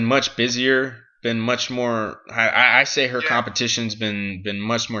Ronda's been much busier, been much more. I say her competition's been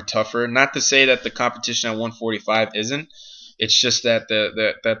much more tougher. Not to say that the competition at 145 isn't. It's just that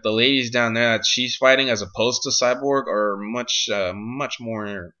the ladies down there that she's fighting, as opposed to Cyborg, are much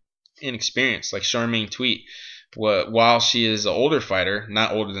more inexperienced. Like Charmaine Tweet, while she is an older fighter,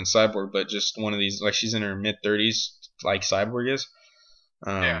 not older than Cyborg, but just one of these. Like she's in her mid-30s, like Cyborg is.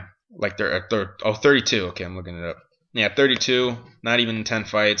 Like they're 32. Okay, I'm looking it up. Yeah, 32, not even 10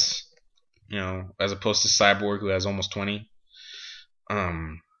 fights, you know, as opposed to Cyborg, who has almost 20.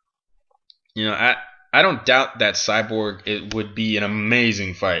 You know, I don't doubt that Cyborg, it would be an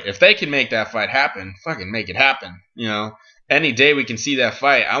amazing fight. If they can make that fight happen, fucking make it happen. You know, any day we can see that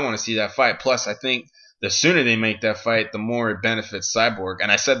fight, I want to see that fight. Plus, I think the sooner they make that fight, the more it benefits Cyborg. And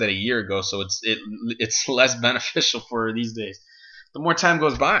I said that a year ago, so it's less beneficial for her these days. The more time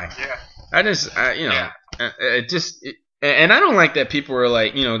goes by. Yeah. And I don't like that people are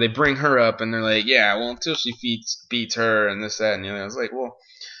like, you know, they bring her up and they're like, yeah, well, until she beats her and this, that, and the other. I was like, well,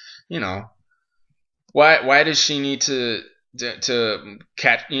 you know, why does she need to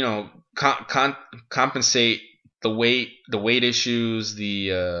catch, you know, compensate the weight issues,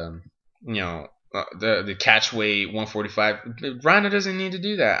 the catch weight 145? Ronda doesn't need to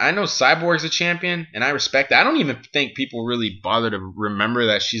do that. I know Cyborg's a champion, and I respect that. I don't even think people really bother to remember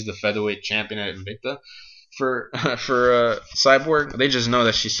that she's the featherweight champion at Invicta for Cyborg. They just know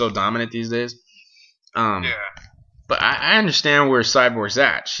that she's so dominant these days. But I understand where Cyborg's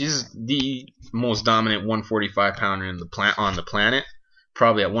at. She's the most dominant 145 pounder on the planet.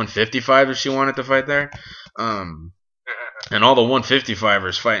 Probably at 155 if she wanted to fight there. And all the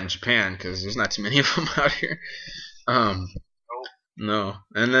 155ers fight in Japan because there's not too many of them out here. No.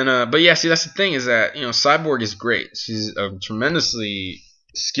 And then, but yeah, see, that's the thing is that, you know, Cyborg is great. She's a tremendously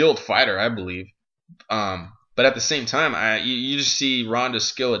skilled fighter, I believe. But at the same time, you just see Ronda's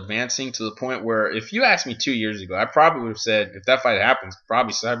skill advancing to the point where if you asked me 2 years ago, I probably would have said, if that fight happens,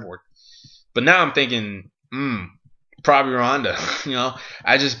 probably Cyborg. But now I'm thinking, probably Ronda. You know,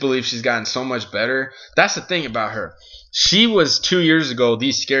 I just believe she's gotten so much better. That's the thing about her. She was 2 years ago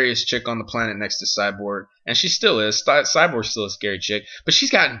the scariest chick on the planet next to Cyborg, and she still is. Cyborg's still a scary chick, but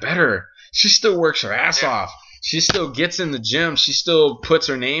she's gotten better. She still works her ass off. She still gets in the gym. She still puts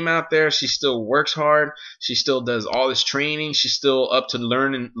her name out there. She still works hard. She still does all this training. She's still up to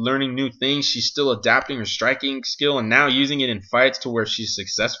learning new things. She's still adapting her striking skill and now using it in fights to where she's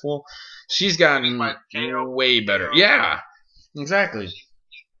successful. She's gotten way better. Yeah, exactly.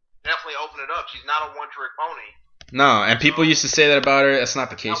 Definitely open it up. She's not a one-trick pony. No, and people used to say that about her. That's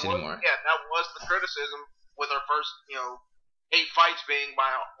not the case anymore. Yeah, that was the criticism with her first, 8 fights being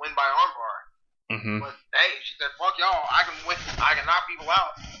win by armbar. Mm-hmm. But hey, she said, "Fuck y'all! I can win. I can knock people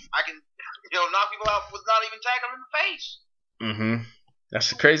out. I can, knock people out with not even tagging them in the face." Mm-hmm. That's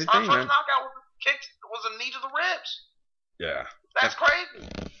the crazy thing, man. Her first knockout was a knee to the ribs. Yeah. That's crazy.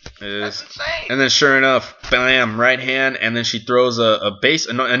 It is. That's insane. And then sure enough, bam, right hand, and then she throws a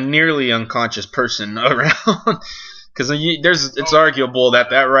nearly unconscious person around. Because it's arguable that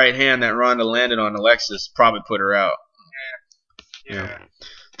right hand that Ronda landed on Alexis probably put her out. Yeah.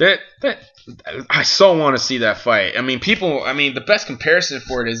 that I so want to see that fight. I mean, the best comparison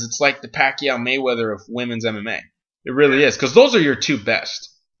for it is it's like the Pacquiao Mayweather of women's MMA. It really is, because those are your two best,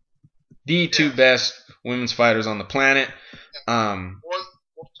 two best women's fighters on the planet. More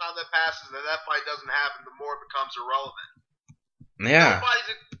time that passes and that fight doesn't happen, the more it becomes irrelevant. Yeah.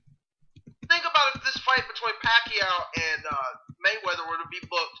 Think about if this fight between Pacquiao and Mayweather were to be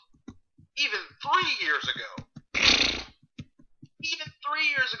booked even 3 years ago. Even 3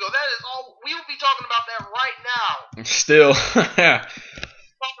 years ago. That is all. We will be talking about that right now. Still. Yeah.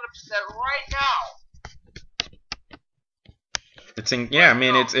 Talking about that right now.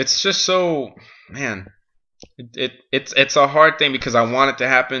 It's just so, man. It's a hard thing because I want it to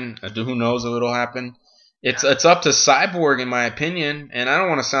happen. Who knows if it'll happen? It's up to Cyborg, in my opinion, and I don't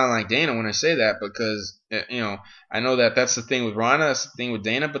want to sound like Dana when I say that, because I know that's the thing with Ronda, that's the thing with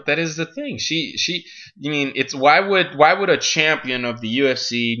Dana, but that is the thing. It's why would a champion of the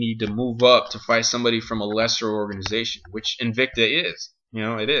UFC need to move up to fight somebody from a lesser organization, which Invicta is.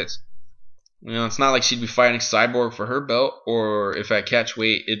 It is. It's not like she'd be fighting Cyborg for her belt, or if at catch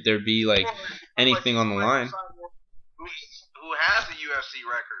weight there'd be like anything on the line. Who has a UFC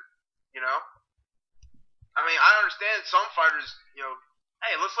record? I mean, I understand some fighters,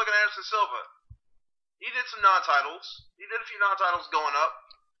 hey, let's look at Anderson Silva. He did some non-titles. He did a few non-titles going up.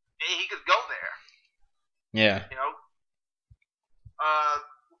 And he could go there. Yeah.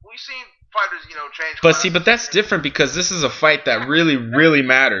 We've seen fighters, change. But that's different because this is a fight that really, really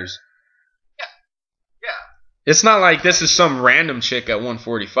matters. Yeah. It's not like this is some random chick at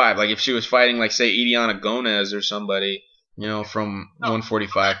 145. Like if she was fighting, like, say, Ileana Gonez or somebody, from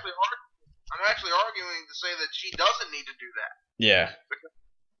 145. I'm actually arguing to say that she doesn't need to do that. Yeah. Because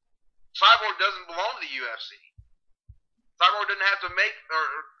Cyborg doesn't belong to the UFC. Cyborg doesn't have to make,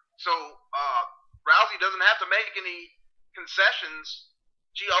 Rousey doesn't have to make any concessions.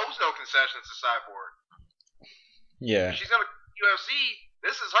 She owes no concessions to Cyborg. Yeah. If she's gonna UFC.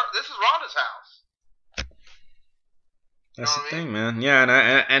 This is Ronda's house. That's the thing, man. Yeah,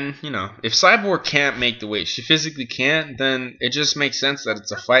 and if Cyborg can't make the weight, she physically can't, then it just makes sense that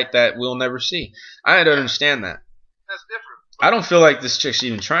it's a fight that we'll never see. I don't understand that. That's different. I don't feel like this chick's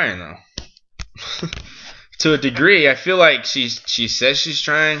even trying, though. To a degree, I feel like she says she's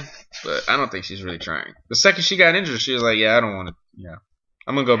trying, but I don't think she's really trying. The second she got injured, she was like, yeah, I don't want to,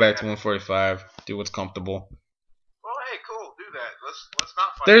 I'm going to go back to 145, do what's comfortable. Well, hey, cool, do that. Let's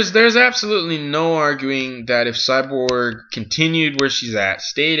not fight. There's absolutely no arguing that if Cyborg continued where she's at,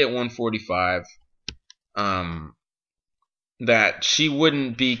 stayed at 145, that she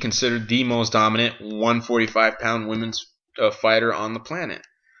wouldn't be considered the most dominant 145-pound women's fighter on the planet,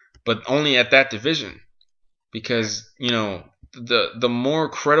 but only at that division, because the more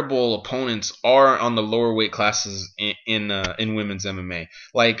credible opponents are on the lower weight classes in women's MMA,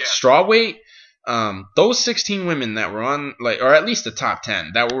 like strawweight. Those 16 women that were on, or at least the top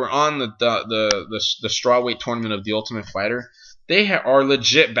 10 that were on the strawweight tournament of the Ultimate Fighter, they are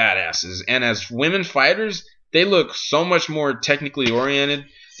legit badasses. And as women fighters, they look so much more technically oriented.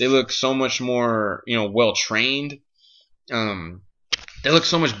 They look so much more, well trained. They look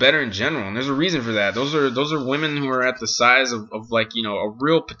so much better in general, and there's a reason for that. Those are women who are at the size of a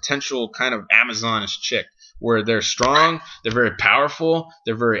real potential kind of Amazonish chick, where they're strong, they're very powerful,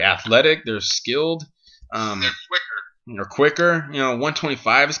 they're very athletic, they're skilled. They're quicker.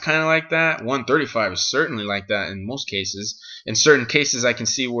 125 is kind of like that. 135 is certainly like that in most cases. In certain cases, I can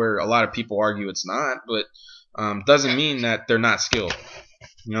see where a lot of people argue it's not, but doesn't mean that they're not skilled.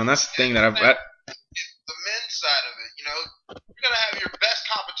 And that's the thing that I've. The men's side of it, you're gonna have your best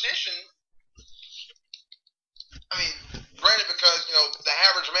competition. I mean, granted, because the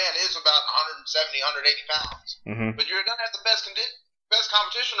average man is about 170, 180 pounds, but you're gonna have the best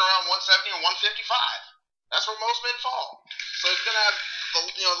competition around 170 or 155. That's where most men fall. So you're gonna have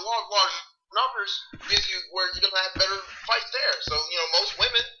the large numbers gives you where you're gonna have better fights there. So most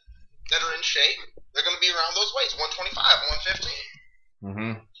women that are in shape, they're gonna be around those weights, 125,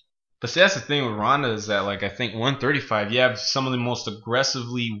 115. But see, that's the thing with Ronda is that, I think 135, you have some of the most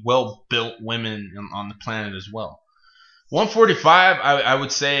aggressively well-built women on the planet as well. 145, I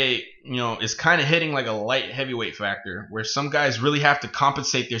would say, is kind of hitting like a light heavyweight factor, where some guys really have to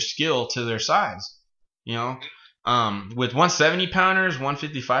compensate their skill to their size. With 170 pounders,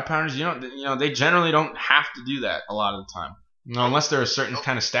 155 pounders, they generally don't have to do that a lot of the time, unless they're a certain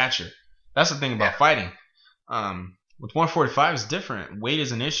kind of stature. That's the thing about fighting. With 145, it's different. Weight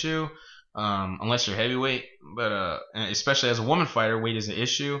is an issue, unless you're heavyweight. But especially as a woman fighter, weight is an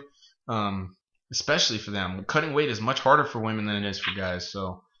issue, especially for them. Cutting weight is much harder for women than it is for guys.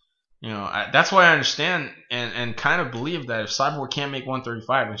 So That's why I understand and kind of believe that if Cyborg can't make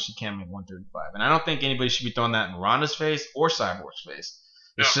 135, then she can't make 135. And I don't think anybody should be throwing that in Ronda's face or Cyborg's face.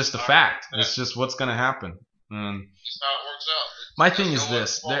 It's just a fact. It's just what's going to happen. Just how it works out. My thing is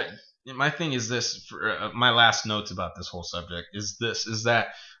this. My thing is this. For my last notes about this whole subject is that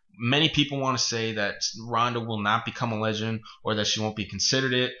many people want to say that Ronda will not become a legend, or that she won't be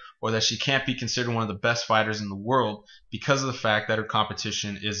considered it, or that she can't be considered one of the best fighters in the world because of the fact that her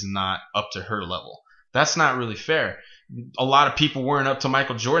competition is not up to her level. That's not really fair. A lot of people weren't up to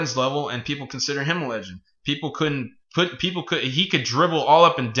Michael Jordan's level, and people consider him a legend. He could dribble all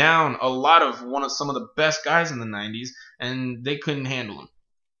up and down some of the best guys in the 90s, and they couldn't handle him.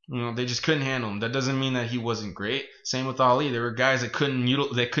 They just couldn't handle him. That doesn't mean that he wasn't great. Same with Ali. There were guys that couldn't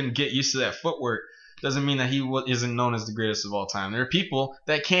get used to that footwork. Doesn't mean that he isn't known as the greatest of all time. There are people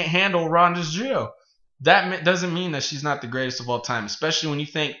that can't handle Ronda's jiu. That doesn't mean that she's not the greatest of all time, especially when you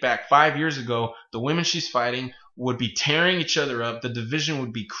think back 5 years ago, the women she's fighting would be tearing each other up. The division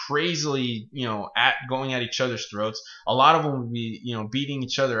would be crazily, going at each other's throats. A lot of them would be, beating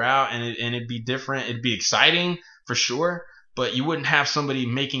each other out, and it'd be different. It'd be exciting for sure, but you wouldn't have somebody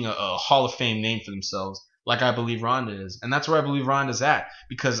making a Hall of Fame name for themselves like I believe Ronda is. And that's where I believe Ronda's at,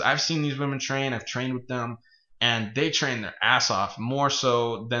 because I've seen these women train. I've trained with them, and they train their ass off, more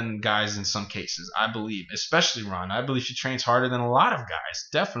so than guys in some cases, I believe, especially Ronda. I believe she trains harder than a lot of guys,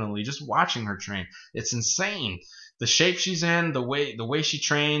 definitely, just watching her train. It's insane. The shape she's in, the way she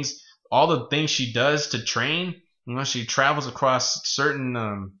trains, all the things she does to train. She travels across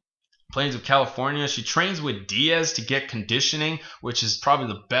certain plains of California. She trains with Diaz to get conditioning, which is probably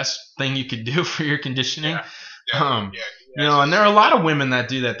the best thing you could do for your conditioning. And there are a lot of women that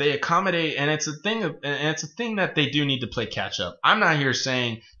do that. They accommodate, and it's a thing that they do need to play catch up. I'm not here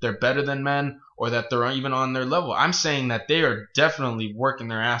saying they're better than men or that they're even on their level. I'm saying that they are definitely working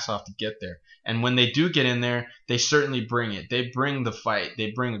their ass off to get there. And when they do get in there, they certainly bring it. They bring the fight. They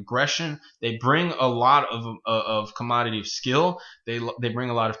bring aggression. They bring a lot of commodity of skill. They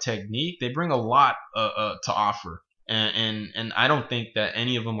bring a lot of technique. They bring a lot to offer. And I don't think that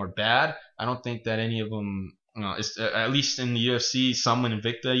any of them are bad. I don't think that any of them, at least in the UFC, some in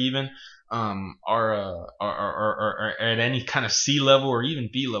Invicta even, are at any kind of C level or even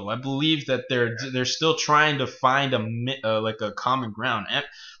B level. I believe that they're still trying to find a common ground. And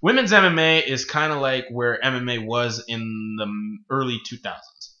women's MMA is kind of like where MMA was in the early 2000s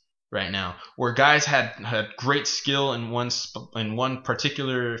right now, where guys had great skill in one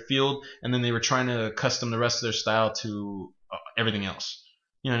particular field, and then they were trying to custom the rest of their style to everything else.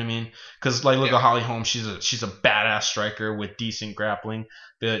 You know what I mean? Because look at Holly Holm. She's a badass striker with decent grappling.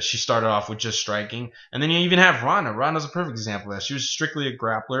 But she started off with just striking, and then you even have Ronda. Ronda's a perfect example of that. She was strictly a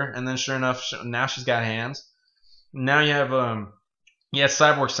grappler, and then sure enough, now she's got hands. Now you have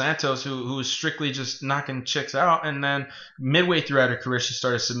Cyborg Santos, who was strictly just knocking chicks out, and then midway throughout her career, she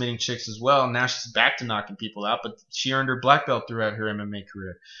started submitting chicks as well. Now she's back to knocking people out, but she earned her black belt throughout her MMA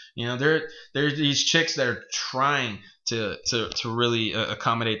career. There's these chicks that are trying to really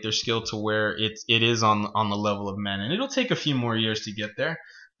accommodate their skill to where it is on the level of men, and it'll take a few more years to get there.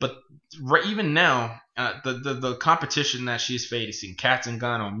 But even now, the competition that she's facing, Kat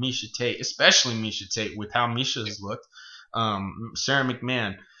Zingano, Miesha Tate, especially Miesha Tate, with how Miesha has looked, Sarah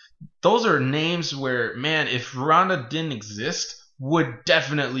McMahon, those are names where, man, if Ronda didn't exist, would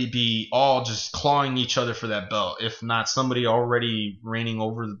definitely be all just clawing each other for that belt, if not somebody already reigning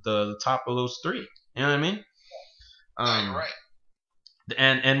over the top of those three. You know what I mean? Right.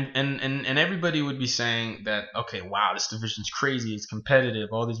 And everybody would be saying that, okay, wow, this division's crazy, it's competitive,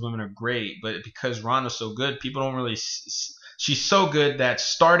 all these women are great, but because Ronda's so good, people don't really. She's so good that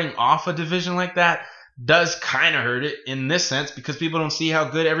starting off a division like that does kind of hurt it in this sense, because people don't see how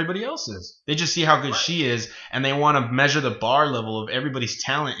good everybody else is. They just see how good she is, and they want to measure the bar level of everybody's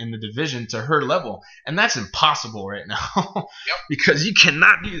talent in the division to her level, and that's impossible right now. Because you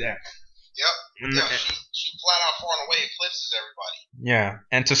cannot do that. She flat out far and away eclipses everybody. Yeah,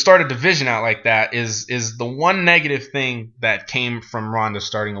 and to start a division out like that is the one negative thing that came from Ronda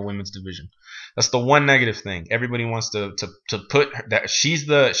starting a women's division. That's the one negative thing. Everybody wants to put that she's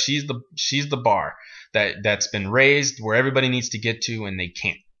the bar that's been raised where everybody needs to get to, and they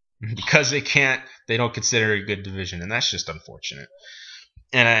can't. Because they can't, they don't consider it a good division, and that's just unfortunate.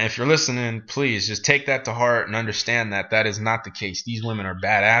 And if you're listening, please just take that to heart and understand that is not the case. These women are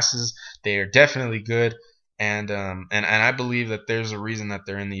badasses. They are definitely good, and I believe that there's a reason that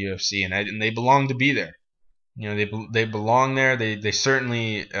they're in the UFC, and they belong to be there. They belong there. They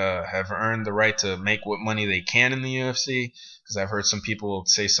certainly have earned the right to make what money they can in the UFC. Because I've heard some people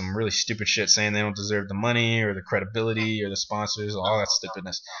say some really stupid shit, saying they don't deserve the money or the credibility or the sponsors, all that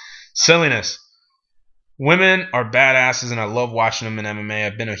stupidness. Silliness. Women are badasses, and I love watching them in MMA.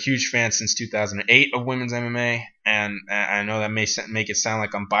 I've been a huge fan since 2008 of women's MMA, and I know that may make it sound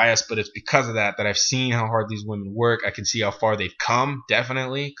like I'm biased, but it's because of that I've seen how hard these women work. I can see how far they've come,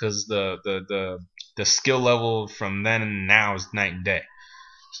 definitely, because the skill level from then and now is night and day.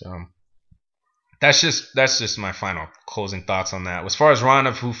 So that's just my final closing thoughts on that. As far as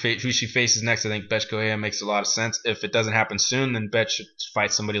Ronda, who she faces next, I think Bethe Correia makes a lot of sense. If it doesn't happen soon, then Bethe should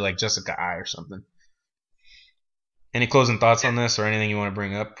fight somebody like Jessica Ai or something. Any closing thoughts on this or anything you want to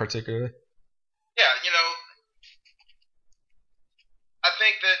bring up particularly? Yeah, I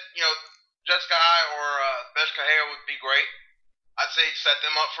think that, Jessica Ai or Bethe Correia would be great. I'd say set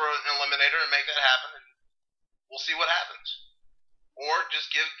them up for an eliminator and make that happen, and we'll see what happens. Or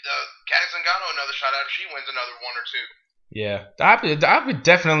just give Kat Zingano another shot after she wins another one or two. Yeah, I would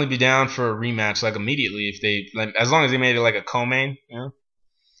definitely be down for a rematch, like immediately, if they, like, as long as they made it like a co-main. Yeah.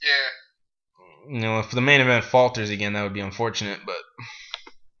 If the main event falters again, that would be unfortunate, but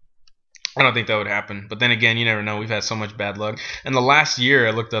I don't think that would happen. But then again, you never know. We've had so much bad luck. In the last year,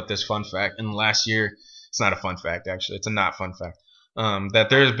 I looked up this fun fact. In the last year, it's not a fun fact, actually. It's a not fun fact. That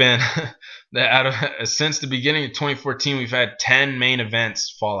there's been, since the beginning of 2014, we've had 10 main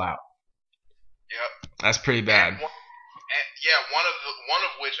events fall out. Yep. That's pretty bad. One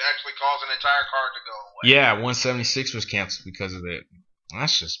of which actually caused an entire card to go away. Yeah, 176 was canceled because of it.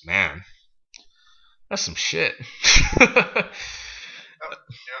 That's just, man. That's some shit. Yep.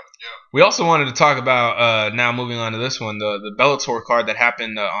 We also wanted to talk about, now moving on to this one, the Bellator card that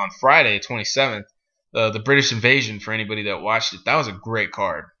happened on Friday, 27th. The British Invasion, for anybody that watched it. That was a great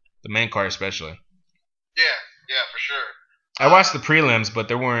card. The main card especially. Yeah, for sure. I watched the prelims, but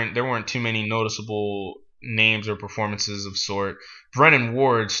there weren't too many noticeable names or performances of sort. Brennan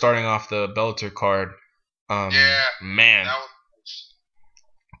Ward starting off the Bellator card. Man.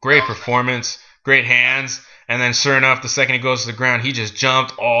 Great performance. Nice. Great hands. And then sure enough, the second he goes to the ground, he just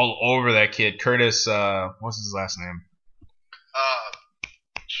jumped all over that kid. Curtis, what's his last name?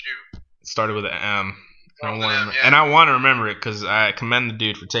 Shoot. It started with an M. I want to remember it because I commend the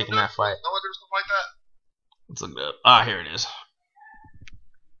dude for taking that fight. No, there's something like that. Let's look it up. Ah, here it is.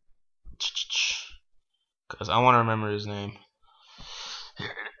 Because I want to remember his name. Here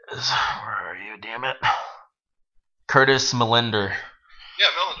it is. Where are you, damn it? Curtis Millender. Yeah,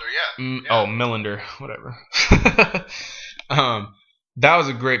 Millender, yeah. Oh, Millender, whatever. That was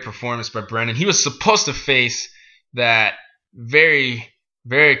a great performance by Brennan. He was supposed to face that very,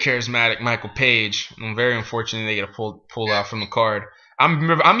 very charismatic Michael Page. And very unfortunate they get pulled off from the card.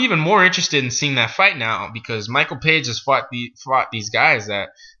 I'm even more interested in seeing that fight now because Michael Page has fought these guys that,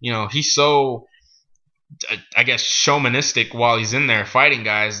 he's so, I guess, showmanistic while he's in there fighting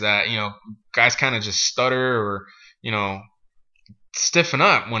guys that, guys kind of just stutter or, stiffen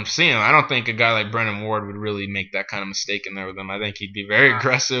up when seeing him. I don't think a guy like Brennan Ward would really make that kind of mistake in there with him. I think he'd be very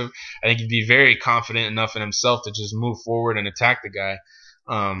aggressive. I think he'd be very confident enough in himself to just move forward and attack the guy.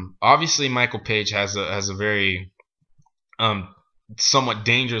 Obviously, Michael Page has a very somewhat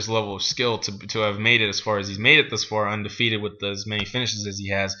dangerous level of skill to have made it as far as he's made it this far, undefeated with as many finishes as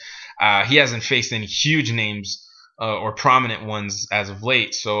he has. He hasn't faced any huge names or prominent ones as of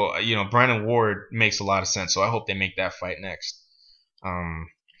late. So, Brennan Ward makes a lot of sense. So I hope they make that fight next.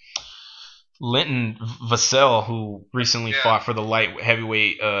 Linton Vassell, who recently fought for the light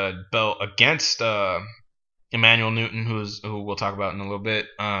heavyweight belt against Emmanuel Newton, who we'll talk about in a little bit,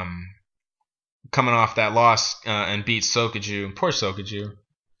 coming off that loss and beat Sokoudjou. Poor Sokoudjou. Yeah,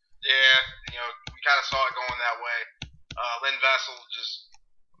 we kind of saw it going that way. Linton Vassell just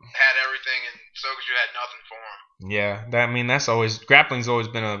had everything, and Sokoudjou had nothing for him. Yeah, that's always, grappling's always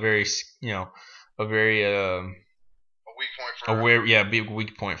been a very, weak point for big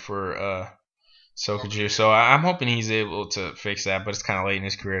weak point for Sokoudjou. So I'm hoping he's able to fix that, but it's kind of late in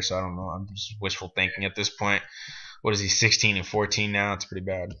his career, so I don't know. I'm just wishful thinking at this point. What is he, 16-14 now? It's pretty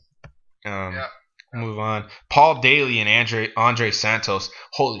bad. Move on. Paul Daly and Andre Santos.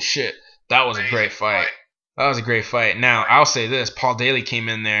 Holy shit, that was a great fight. That was a great fight. Now, I'll say this. Paul Daly came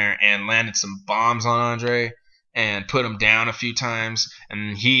in there and landed some bombs on Andre and put him down a few times,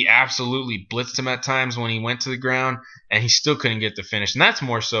 and he absolutely blitzed him at times when he went to the ground, and he still couldn't get the finish. And that's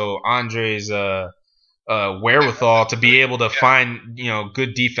more so Andre's wherewithal to be able to find,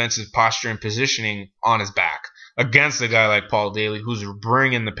 good defensive posture and positioning on his back against a guy like Paul Daly, who's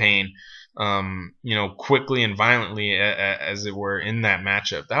bringing the pain, quickly and violently, as it were, in that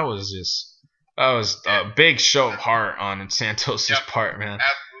matchup. That was a big show of heart on Santos' part, man.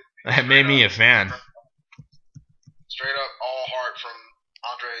 That made me a fan. Straight up all heart from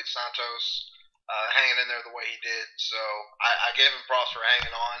Andre Santos, hanging in there the way he did. So I gave him props for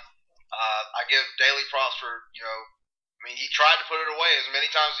hanging on. I give Daly props for, he tried to put it away as many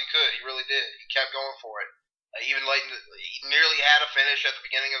times as he could. He really did. He kept going for it. Even late, he nearly had a finish at the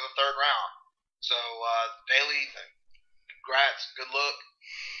beginning of the third round. So, Daly, congrats. Good look.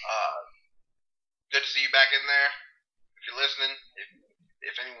 Good to see you back in there. If you're listening,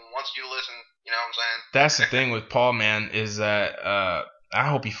 if anyone wants you to listen, you know what I'm saying? That's the thing with Paul, man, is that I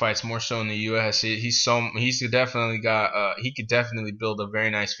hope he fights more so in the U.S. He could definitely build a very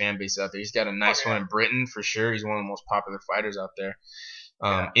nice fan base out there. He's got a nice one in Britain for sure. He's one of the most popular fighters out there.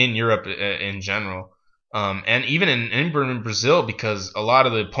 In Europe in general. And even in Brazil, because a lot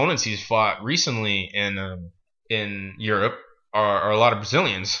of the opponents he's fought recently in Europe are a lot of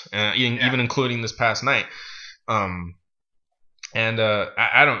Brazilians, even including this past night. I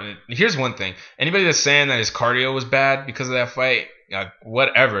don't. Here's one thing: anybody that's saying that his cardio was bad because of that fight,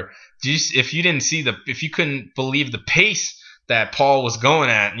 whatever. If you couldn't believe the pace that Paul was going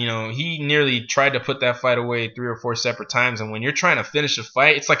at, he nearly tried to put that fight away 3 or 4 separate times. And when you're trying to finish a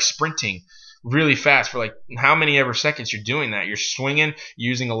fight, it's like sprinting really fast for like how many ever seconds you're doing that. You're swinging,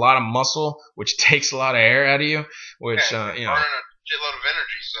 using a lot of muscle, which takes a lot of air out of you, which burning a shitload of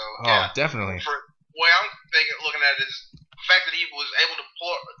energy. So definitely. The way I'm looking at it is the fact that he was able to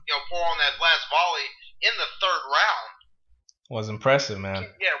pour on that last volley in the third round was impressive, man.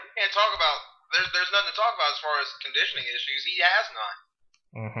 Yeah, we can't talk about. There's nothing to talk about as far as conditioning issues. He has none.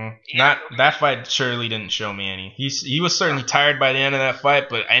 That fight surely didn't show me any. He was certainly tired by the end of that fight,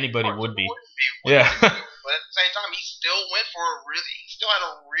 but anybody would be. Yeah. But at the same time, he still went for he still had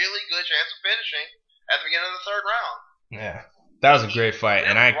a really good chance of finishing at the beginning of the third round. Yeah, that was a great fight,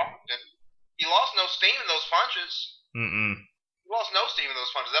 and he lost no steam in those punches. He lost no steam in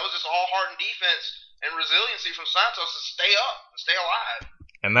those punches. That was just all heart and defense and resiliency from Santos to stay up and stay alive.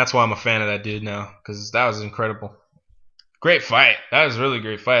 And that's why I'm a fan of that dude now, because that was incredible. Great fight. That was a really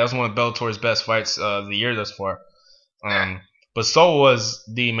great fight. That was one of Bellator's best fights of the year thus far. But so was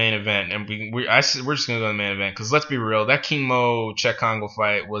the main event, and we're just gonna go to the main event because let's be real, that King Mo Czech Congo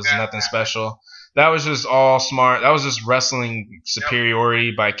fight was nothing special. That was just all smart. That was just wrestling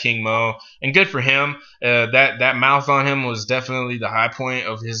superiority by King Mo, and good for him. That mouth on him was definitely the high point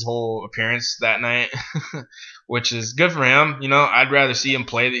of his whole appearance that night, which is good for him. I'd rather see him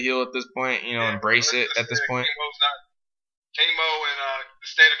play the heel at this point. Embrace it at this point. King Mo and the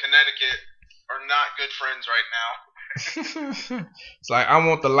state of Connecticut are not good friends right now. It's like, I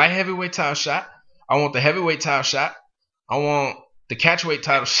want the light heavyweight title shot. I want the heavyweight title shot. I want the catchweight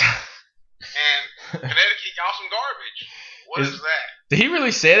title shot. And Connecticut, y'all some garbage. What is that? Did he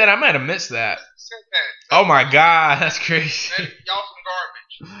really say that? I might have missed that. That. Oh my God, that's crazy. Y'all some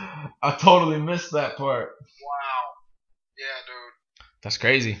garbage. I totally missed that part. Wow. Yeah, dude. That's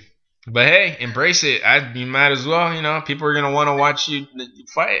crazy. But hey, embrace it. You might as well. People are gonna want to watch you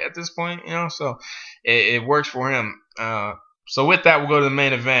fight at this point. So it works for him. So with that, we'll go to the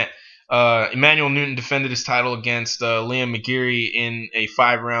main event. Emmanuel Newton defended his title against Liam McGeary in a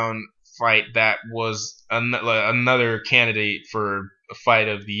 5-round fight that was another candidate for a fight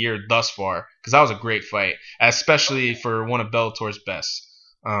of the year thus far, because that was a great fight, especially for one of Bellator's best.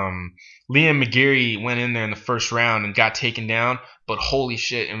 Liam McGeary went in there in the first round and got taken down, but holy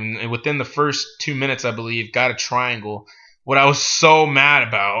shit, and within the first 2 minutes, I believe, got a triangle. What I was so mad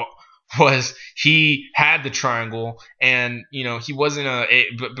about was he had the triangle, and he wasn't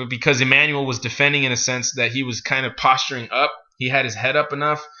but because Emmanuel was defending in a sense that he was kind of posturing up, he had his head up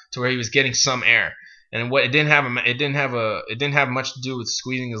enough to where he was getting some air, and what it didn't have much to do with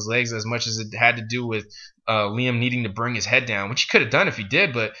squeezing his legs as much as it had to do with Liam needing to bring his head down, which he could have done if he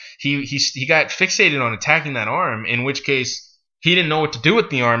did, but he got fixated on attacking that arm, in which case he didn't know what to do with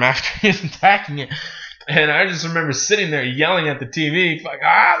the arm after he was attacking it. And I just remember sitting there yelling at the TV, like,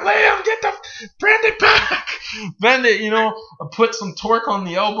 Liam, bend it back, bend it, put some torque on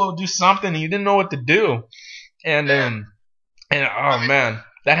the elbow, do something. He didn't know what to do, and oh man,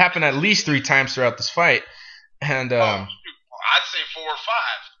 that happened at least 3 times throughout this fight, and I'd say 4 or 5.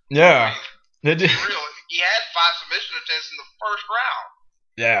 Yeah, he had 5 submission attempts in the first round.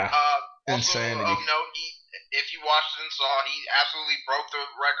 Yeah, insanity. If you watched it and saw, he absolutely broke the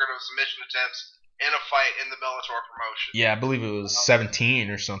record of submission attempts in a fight in the Bellator promotion. Yeah, I believe it was 17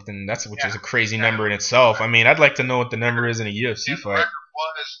 or something. Which is a crazy number in itself. I mean, I'd like to know what the number is in a UFC fight. The record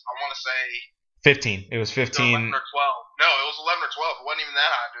was, I want to say, 15. It was 15. 11 or 12. No, it was 11 or 12. It wasn't even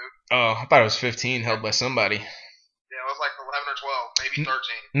that high, dude. Oh, I thought it was 15 held by somebody. Yeah, it was like 11 or 12, maybe 13.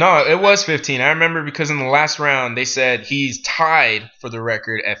 No, it was 15. I remember because in the last round they said he's tied for the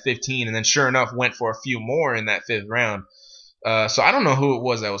record at 15, and then sure enough went for a few more in that 5th round. So I don't know who it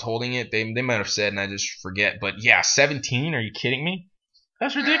was that was holding it. They might have said, and I just forget. But yeah, 17? Are you kidding me?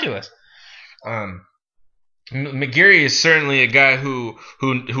 That's ridiculous. McGeary is certainly a guy who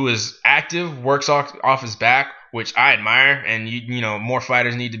is active, works off his back, which I admire, and you know more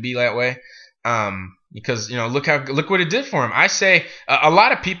fighters need to be that way. Because you know look what it did for him. I say a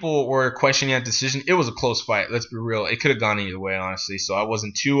lot of people were questioning that decision. It was a close fight. Let's be real. It could have gone either way, honestly. So I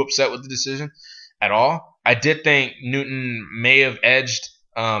wasn't too upset with the decision at all. I did think Newton may have edged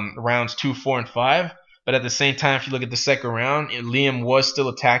rounds 2, 4, and 5, but at the same time, if you look at the second round, Liam was still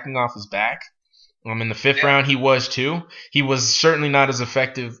attacking off his back. In the fifth round, he was too. He was certainly not as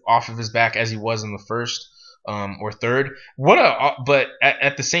effective off of his back as he was in the first or third. But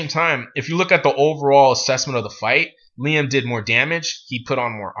at the same time, if you look at the overall assessment of the fight, Liam did more damage. He put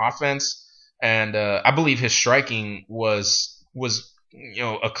on more offense, and I believe his striking was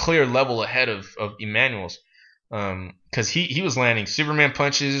a clear level ahead of Emmanuel's. Because he was landing Superman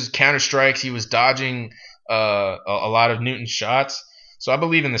punches, counter strikes. He was dodging a lot of Newton's shots. So I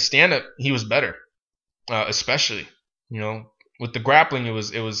believe in the stand-up, he was better. Especially, with the grappling, it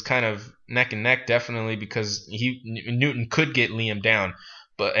was kind of neck and neck, definitely, because Newton could get Liam down,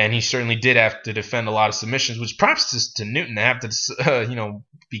 and he certainly did have to defend a lot of submissions, which props to Newton to have to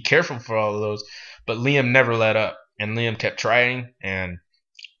be careful for all of those. But Liam never let up, and Liam kept trying, and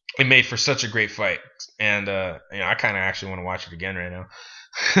it made for such a great fight. And I kind of actually want to watch it again right now.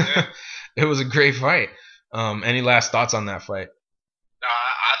 Yeah. It was a great fight. Any last thoughts on that fight?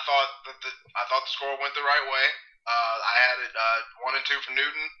 I thought the score went the right way. I had it 1 and 2 for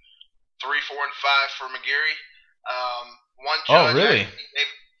Newton, 3, 4, and 5 for McGeary. One judge really?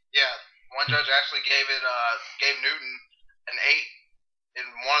 One judge actually gave Newton an 8 in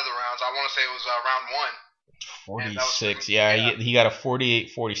one of the rounds. I want to say it was round 1. 46. Yeah, he got a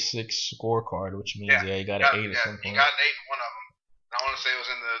 48-46 scorecard, which means he got an 8 or something. He got an 8 in one of them. And I want to say it was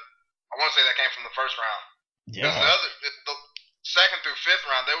I want to say that came from the first round. Yeah. The second through fifth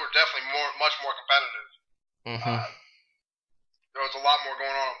round, they were definitely much more competitive. Mm-hmm. There was a lot more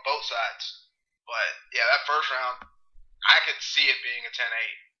going on both sides. But yeah, that first round, I could see it being a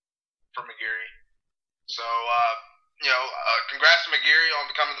 10-8 for McGeary. So, congrats to McGeary on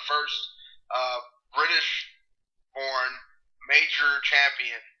becoming the first British-born major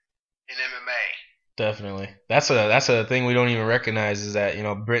champion in MMA. Definitely. That's a thing we don't even recognize is that,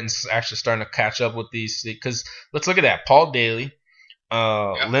 Britain's actually starting to catch up with these. Because let's look at that. Paul Daly,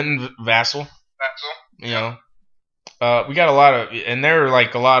 Linton Vassell. We got a lot of, and there are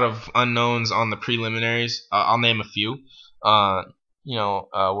like a lot of unknowns on the preliminaries. I'll name a few.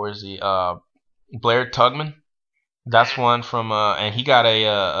 Where's he? Blair Tugman. That's one from, and he got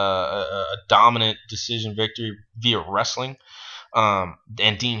a dominant decision victory via wrestling.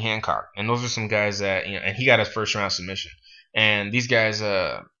 And Dean Hancock, and those are some guys that and he got his first round submission. And these guys,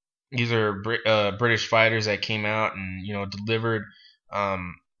 these are British fighters that came out and delivered.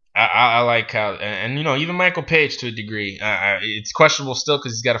 I like how, and even Michael Page to a degree. It's questionable still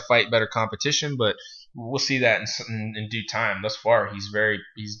because he's got to fight better competition, but we'll see that in due time. Thus far,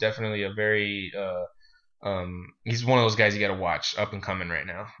 he's definitely a very he's one of those guys you got to watch, up and coming right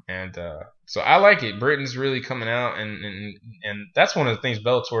now. And so I like it. Britain's really coming out, and that's one of the things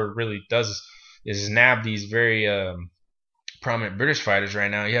Bellator really does is nab these very prominent British fighters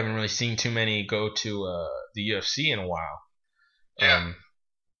right now. You haven't really seen too many go to the UFC in a while. Yeah.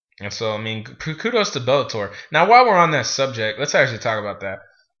 And so, kudos to Bellator. Now, while we're on that subject, let's actually talk about that.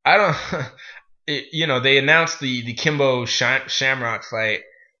 They announced the Kimbo Shamrock fight,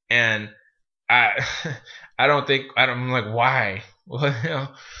 and I'm like, why?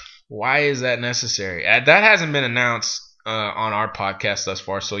 Well, why is that necessary? That hasn't been announced on our podcast thus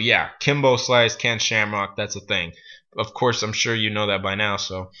far. So yeah, Kimbo sliced Ken Shamrock. That's a thing. Of course, I'm sure you know that by now.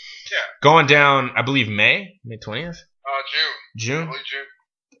 So yeah, going down, I believe May 20th. June. Okay.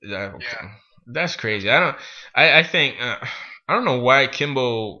 Yeah. That's crazy. I think I don't know why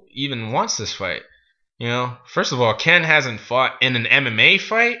Kimbo even wants this fight. First of all, Ken hasn't fought in an MMA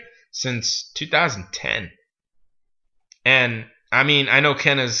fight since 2010. And I know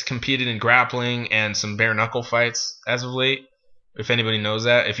Ken has competed in grappling and some bare knuckle fights as of late. If anybody knows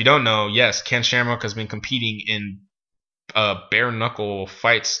that. If you don't know, yes, Ken Shamrock has been competing in bare knuckle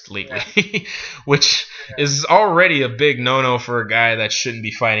fights lately, which is already a big no-no for a guy that shouldn't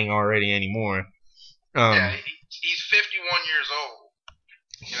be fighting already anymore. He's 51 years old.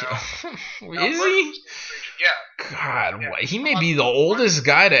 Is he? Yeah. God, he may be the oldest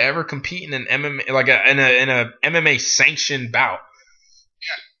guy to ever compete in an MMA, in a MMA sanctioned bout.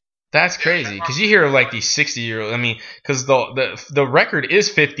 Yeah. That's crazy because you hear of like these 60-year-olds. Because the record is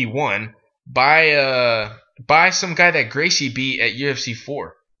 51 by some guy that Gracie beat at UFC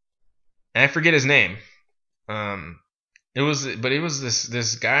 4, and I forget his name. It was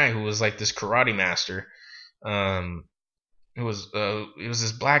this guy who was like this karate master. Um, it was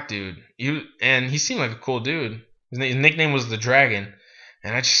this black dude. And he seemed like a cool dude. His nickname was the Dragon,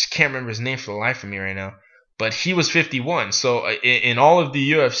 and I just can't remember his name for the life of me right now. But he was 51. So in all of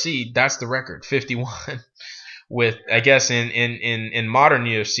the UFC, that's the record, 51. With I guess in modern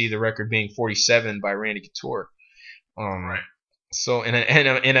UFC, the record being 47 by Randy Couture. Right. So in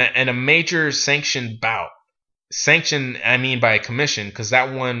a major sanctioned bout, sanctioned I mean by a commission, because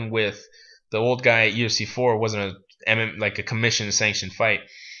that one with the old guy at UFC 4 wasn't like a commission sanctioned fight.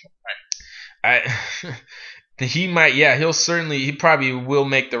 I he probably will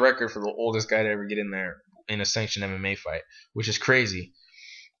make the record for the oldest guy to ever get in there in a sanctioned MMA fight, which is crazy.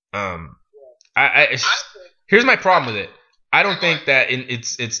 Here's my problem with it. I don't think that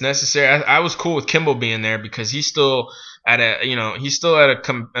it's necessary. I was cool with Kimbo being there because he's still at a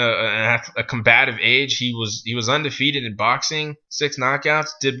combative age. He was undefeated in boxing, 6 knockouts,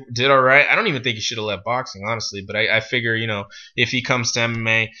 did all right. I don't even think he should have left boxing, honestly. But I figure, if he comes to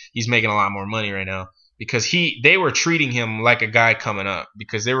MMA, he's making a lot more money right now because they were treating him like a guy coming up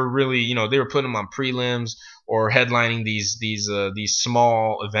because they were really, they were putting him on prelims or headlining these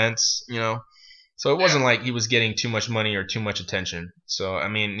small events, So it wasn't like he was getting too much money or too much attention. So I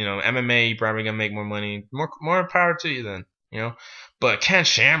mean, MMA, you're probably gonna make more money. More power to you then, But Ken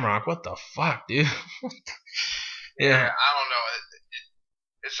Shamrock, what the fuck, dude? Yeah, I don't know.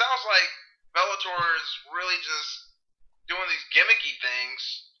 It sounds like Bellator is really just doing these gimmicky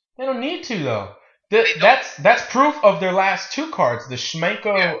things. They don't need to though. That's proof of their last 2 cards. The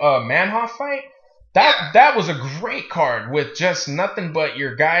Shmenko Manhoff fight. That was a great card with just nothing but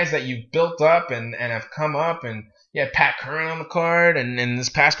your guys that you've built up and have come up, and you had Pat Curran on the card, and in this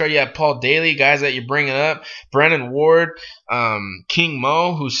past card you had Paul Daly, guys that you're bringing up, Brennan Ward, King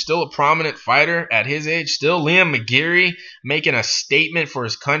Mo, who's still a prominent fighter at his age, still Liam McGeary making a statement for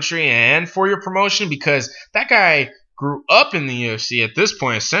his country and for your promotion because that guy grew up in the UFC at this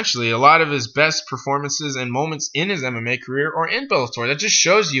point. Essentially, a lot of his best performances and moments in his MMA career are in Bellator. That just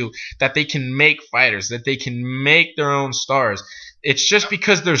shows you that they can make fighters, that they can make their own stars. It's just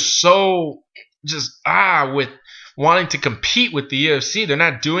because they're so just with wanting to compete with the UFC. They're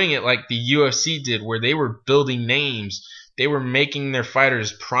not doing it like the UFC did, where they were building names. They were making their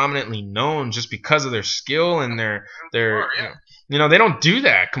fighters prominently known just because of their skill and their they don't do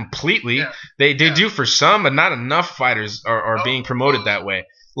that completely. Yeah. They do for some, but not enough fighters are being promoted that way.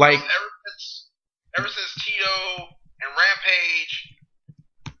 Like ever since Tito and Rampage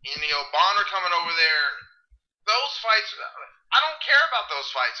and Bonner coming over there, those fights, I don't care about those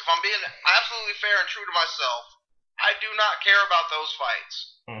fights. If I'm being absolutely fair and true to myself, I do not care about those fights.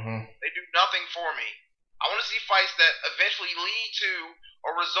 Mm-hmm. They do nothing for me. I want to see fights that eventually lead to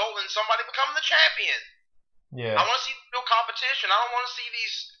or result in somebody becoming the champion. Yeah. I want to see real competition. I don't want to see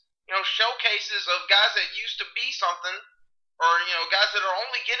these, showcases of guys that used to be something, or guys that are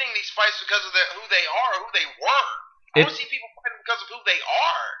only getting these fights because of who they are, who they were. I want to see people fighting because of who they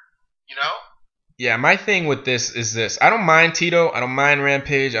are. Yeah, my thing with this is this. I don't mind Tito. I don't mind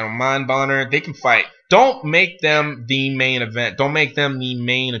Rampage. I don't mind Bonner. They can fight. Don't make them the main event. Don't make them the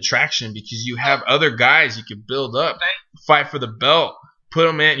main attraction because you have other guys you can build up, fight for the belt, put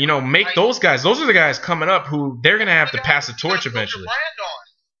them in. Make those guys. Those are the guys coming up who they're going to have to pass the torch eventually.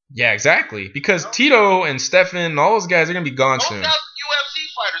 Yeah, exactly. Because Tito and Stefan and all those guys are going to be gone soon. Those guys are UFC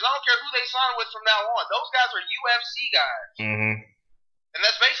fighters. I don't care who they sign with from now on. Those guys are UFC guys. Mm-hmm. And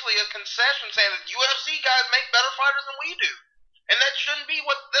that's basically a concession saying that UFC guys make better fighters than we do. And that shouldn't be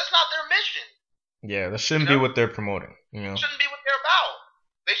that's not their mission. Yeah, that shouldn't be what they're promoting. It shouldn't be what they're about.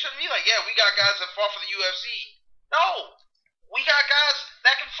 They shouldn't be like, we got guys that fought for the UFC. No. We got guys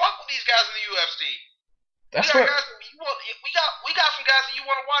that can fuck with these guys in the UFC. We got some guys that you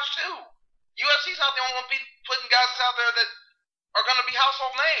want to watch too. UFC's not the only one putting guys out there that are going to be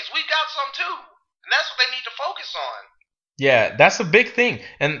household names. We got some too. And that's what they need to focus on. Yeah, that's a big thing.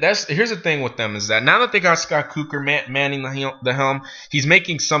 And here's the thing with them is that now that they got Scott Coker manning the helm, he's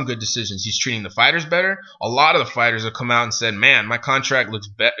making some good decisions. He's treating the fighters better. A lot of the fighters have come out and said, man, my contract looks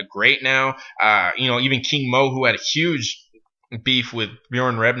great now. Even King Mo, who had a huge beef with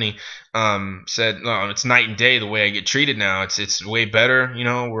Bjorn Rebney, said, no, it's night and day the way I get treated now. It's way better.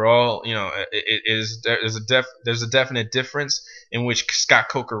 We're all, there's a definite difference in which Scott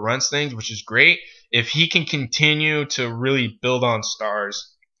Coker runs things, which is great. If he can continue to really build on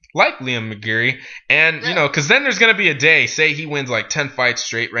stars like Liam McGeary, and because then there's gonna be a day. Say he wins like 10 fights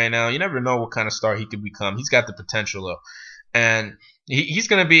straight right now. You never know what kind of star he could become. He's got the potential though, and he's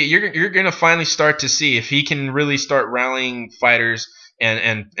gonna be. You're gonna finally start to see if he can really start rallying fighters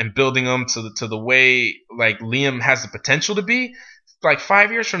and building them to the way like Liam has the potential to be, like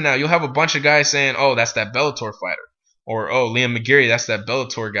 5 years from now, you'll have a bunch of guys saying, "Oh, that's that Bellator fighter," or "Oh, Liam McGarry, that's that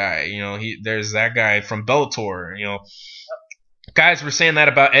Bellator guy." There's that guy from Bellator. Guys were saying that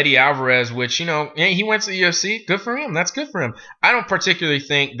about Eddie Alvarez, which he went to the UFC. Good for him. That's good for him. I don't particularly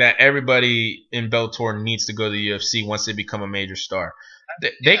think that everybody in Bellator needs to go to the UFC once they become a major star.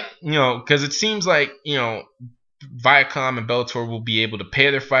 Because it seems like Viacom and Bellator will be able to pay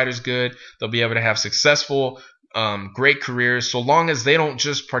their fighters good. They'll be able to have successful, great careers, so long as they don't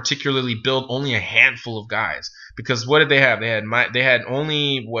just particularly build only a handful of guys. Because what did they have? They had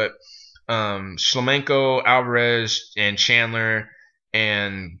only Shlemenko, Alvarez, and Chandler,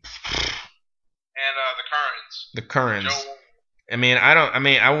 and the Currans.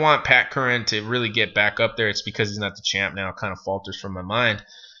 I want Pat Curran to really get back up there. It's because he's not the champ now. It kind of falters from my mind.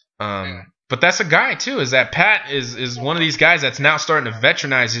 But that's a guy too. Is that Pat is one of these guys that's now starting to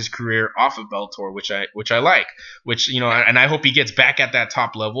veteranize his career off of Bellator, which I like. And I hope he gets back at that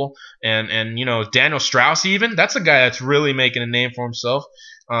top level. And Daniel Strauss, even, that's a guy that's really making a name for himself.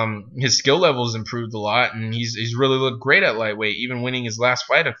 His skill level has improved a lot, and he's really looked great at lightweight, even winning his last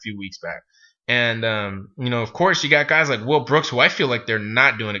fight a few weeks back. And of course, you got guys like Will Brooks, who I feel like they're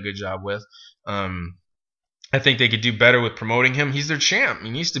not doing a good job with. I think they could do better with promoting him. He's their champ. He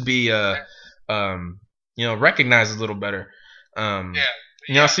needs to be recognized a little better.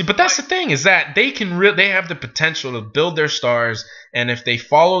 But that's the thing, is that they have the potential to build their stars, and if they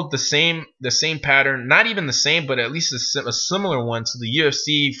follow the same pattern, not even the same, but at least a similar one to the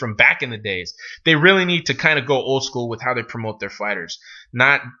UFC from back in the days, they really need to kind of go old school with how they promote their fighters.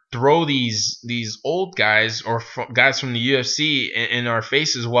 Not throw these old guys or guys from the UFC in our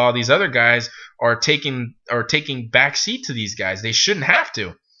faces while these other guys are taking back seat to these guys. They shouldn't have to.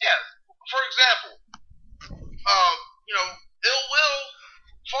 Yeah. For example, Ill Will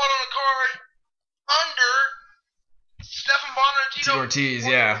fought on a card under Stephan Bonner and Tito Ortiz.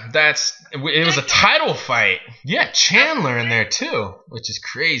 Yeah, it was a title fight. Yeah, Chandler in there too, which is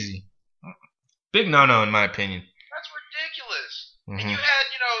crazy. Big no-no in my opinion. That's ridiculous. Mm-hmm. And you had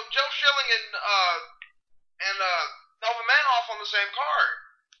Joe Schilling and Nurmagomedov on the same card.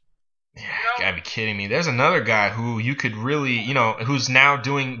 Yeah, you gotta be kidding me. There's another guy who you could really, who's now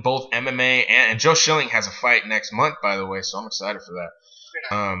doing both MMA and Joe Schilling has a fight next month, by the way, so I'm excited for that.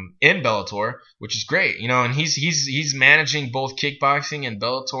 In Bellator, which is great, and he's managing both kickboxing and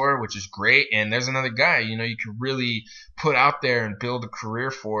Bellator, which is great. And there's another guy, you could really put out there and build a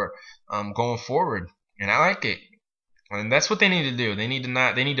career for, going forward, and I like it. And that's what they need to do. They need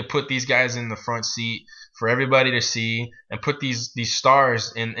to put these guys in the front seat for everybody to see, and put these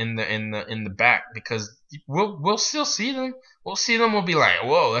stars in the back, because we'll still see them. We'll see them. We'll be like,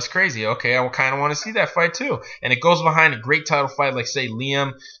 whoa, that's crazy. Okay, I kind of want to see that fight too. And it goes behind a great title fight, like say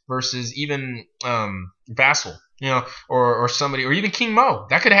Liam versus even Vassal, or somebody, or even King Mo.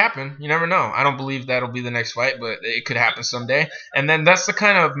 That could happen. You never know. I don't believe that'll be the next fight, but it could happen someday. And then that's the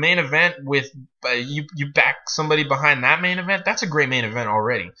kind of main event with you back somebody behind that main event. That's a great main event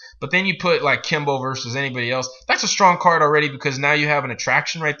already. But then you put like Kimbo versus anybody else. That's a strong card already, because now you have an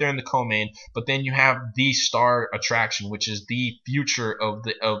attraction right there in the co-main. But then you have the star attraction, which is the future of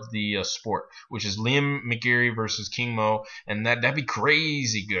the sport, which is Liam McGarry versus King Mo, and that'd be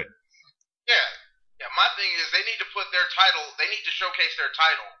crazy good. Yeah. My thing is, they need to put their title. They need to showcase their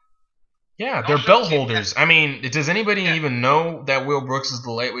title. Yeah, they're belt holders. I mean, does anybody even know that Will Brooks is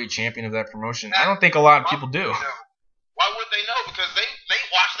the lightweight champion of that promotion? I don't think a lot of people do. Why would they know? Because they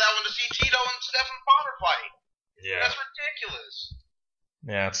watched that one to see Tito and Stephan Bonner fight. Yeah. That's ridiculous.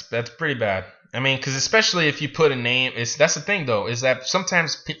 Yeah, that's pretty bad. I mean, because especially if you put a name, that's the thing though, is that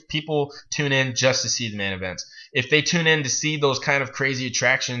sometimes people tune in just to see the main events. If they tune in to see those kind of crazy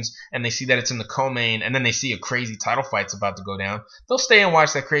attractions, and they see that it's in the co-main, and then they see a crazy title fight's about to go down, they'll stay and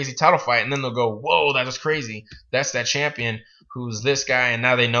watch that crazy title fight, and then they'll go, whoa, that was crazy. That's that champion who's this guy, and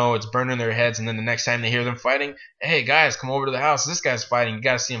now they know it's burning their heads, and then the next time they hear them fighting, hey guys, come over to the house, this guy's fighting, you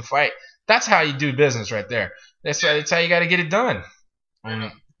got to see him fight. That's how you do business right there. That's how you got to get it done.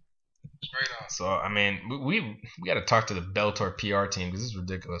 So, I mean, we got to talk to the Bellator PR team, because this is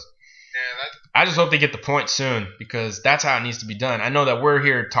ridiculous. I just hope they get the point soon, because that's how it needs to be done. I know that we're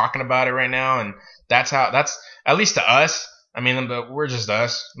here talking about it right now, and that's at least to us. I mean, we're just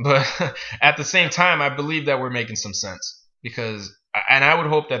us. But at the same time, I believe that we're making some sense, and I would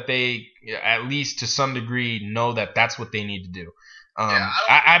hope that they, at least to some degree, know that that's what they need to do.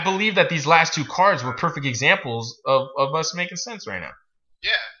 I believe that these last two cards were perfect examples of us making sense right now.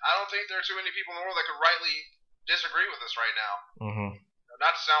 Yeah, I don't think there are too many people in the world that could rightly disagree with us right now. Mm-hmm.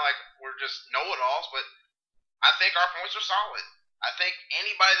 Not to sound like we're just know-it-alls, but I think our points are solid. I think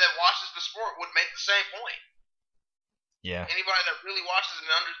anybody that watches the sport would make the same point. Yeah. Anybody that really watches and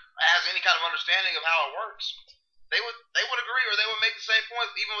has any kind of understanding of how it works, they would agree, or they would make the same point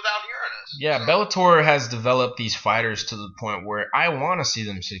even without hearing us. Yeah, so Bellator has developed these fighters to the point where I want to see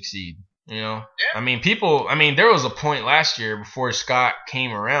them succeed. You know, yeah. I mean, there was a point last year before Scott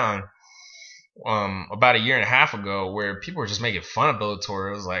came around, about a year and a half ago, where people were just making fun of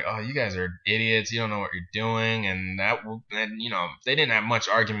Bellator. It was like, oh, you guys are idiots. You don't know what you're doing. And they didn't have much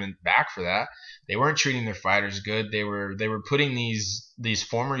argument back for that. They weren't treating their fighters good. They were putting these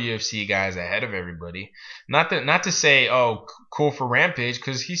former UFC guys ahead of everybody. Not to say, oh, cool for Rampage,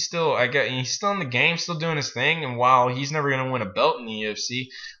 because he's still in the game, still doing his thing. And while he's never gonna win a belt in the UFC,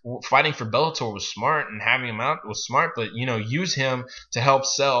 fighting for Bellator was smart, and having him out was smart. But use him to help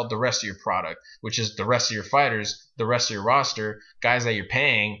sell the rest of your product, which is the rest of your fighters, the rest of your roster, guys that you're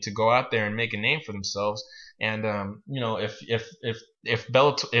paying to go out there and make a name for themselves. And if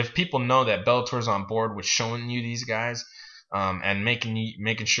people know that Bellator's on board with showing you these guys, and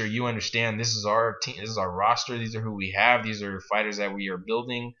making sure you understand this is our team, this is our roster, these are who we have, these are fighters that we are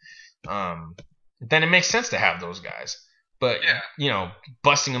building, then it makes sense to have those guys. But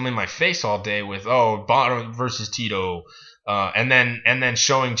busting them in my face all day with Bottom versus Tito, and then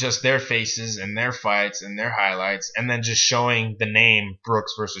showing just their faces and their fights and their highlights, and then just showing the name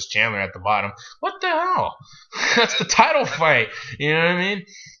Brooks versus Chandler at the bottom. What the hell? That's the title fight. You know what I mean?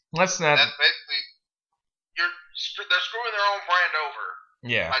 That's basically they're screwing their own brand over.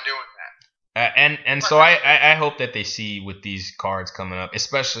 By doing that. So I hope that they see with these cards coming up,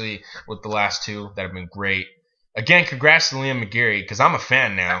 especially with the last two that have been great. Again, congrats to Liam McGarry, because I'm a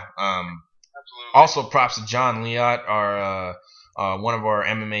fan now. Absolutely. Also, props to John Liot, our one of our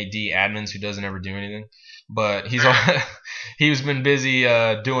MMAD admins who doesn't ever do anything, but he's been busy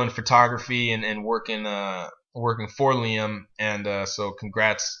doing photography and working for Liam, and so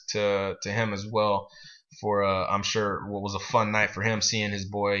congrats to him as well for I'm sure what was a fun night for him, seeing his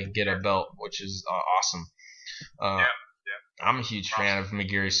boy get a belt, which is awesome. I'm a huge fan of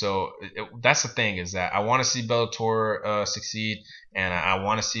McGarry, so that's the thing, is that I want to see Bellator succeed, and I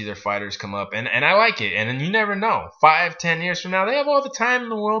want to see their fighters come up, and I like it. And then you never know, 5-10 years from now, they have all the time in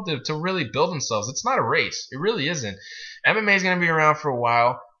the world to really build themselves. It's not a race. It really isn't. MMA is going to be around for a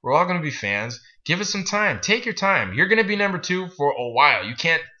while. We're all going to be fans. Give it some time. Take your time. You're going to be number 2 for a while. You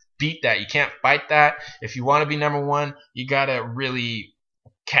can't beat that. You can't fight that. If you want to be number 1, you got to really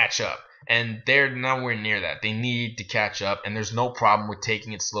catch up. And they're nowhere near that. They need to catch up, and there's no problem with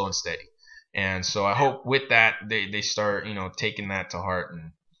taking it slow and steady. And so I hope with that they start taking that to heart.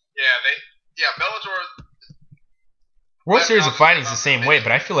 And Bellator. World Series of Fighting is the same way,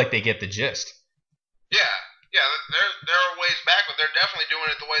 but I feel like they get the gist. Yeah, they're a ways back, but they're definitely doing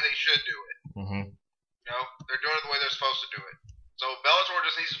it the way they should do it. Mm-hmm. They're doing it the way they're supposed to do it. So Bellator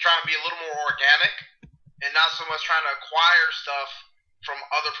just needs to try and be a little more organic, and not so much trying to acquire stuff from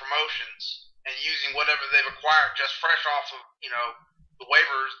other promotions and using whatever they've acquired just fresh off of the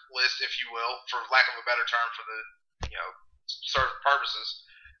waivers list, if you will, for lack of a better term, for the certain purposes,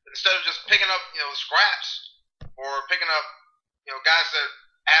 instead of just picking up scraps, or picking up guys that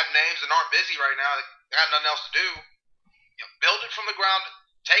have names and aren't busy right now, they got nothing else to do. Build it from the ground.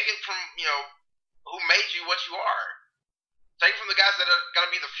 Take it from who made you what you are. Take it from the guys that are going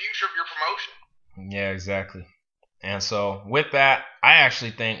to be the future of your promotion. Yeah, exactly. And so with that, I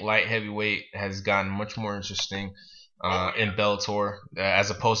actually think light heavyweight has gotten much more interesting in Bellator as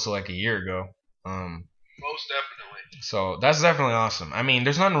opposed to like a year ago. Most definitely. So that's definitely awesome. I mean,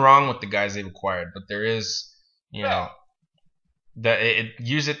 there's nothing wrong with the guys they've acquired, but there is, use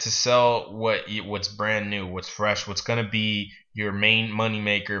it to sell what's brand new, what's fresh, what's gonna be your main money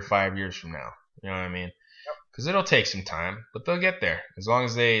maker 5 years from now. You know what I mean? Because it'll take some time, but they'll get there as long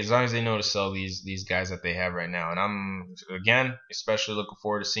as they know to sell these guys that they have right now. And I'm especially looking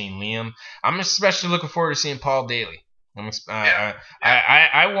forward to seeing Liam. I'm especially looking forward to seeing Paul Daly. I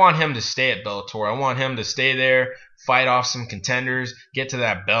want him to stay at Bellator. I want him to stay there, fight off some contenders, get to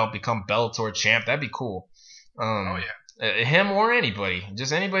that belt, become Bellator champ. That'd be cool. Him or anybody,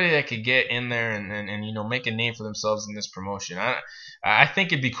 just anybody that could get in there and make a name for themselves in this promotion. I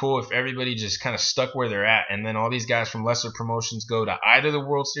think it'd be cool if everybody just kind of stuck where they're at, and then all these guys from lesser promotions go to either the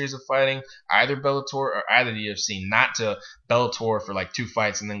World Series of Fighting, either Bellator, or either the UFC, not to Bellator for like 2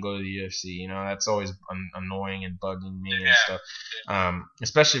 fights and then go to the UFC. That's always annoying and bugging me and stuff.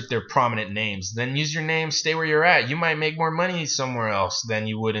 Especially if they're prominent names. Then use your name, stay where you're at. You might make more money somewhere else than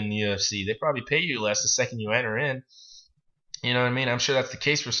you would in the UFC. They probably pay you less the second you enter in. You know what I mean? I'm sure that's the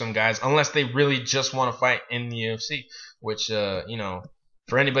case for some guys, unless they really just want to fight in the UFC, which,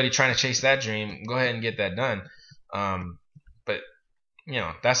 for anybody trying to chase that dream, go ahead and get that done. But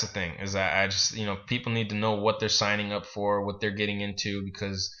that's the thing is that I just people need to know what they're signing up for, what they're getting into,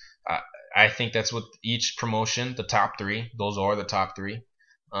 because I think that's what each promotion, the top three, those are the top three,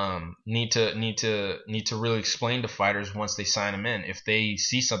 need to really explain to fighters once they sign them in. If they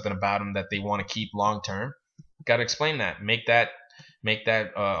see something about them that they want to keep long term, got to explain that. Make that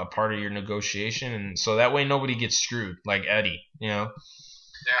a part of your negotiation, and so that way nobody gets screwed like Eddie. Yeah.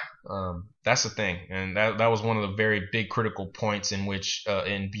 That's the thing, and that was one of the very big critical points in which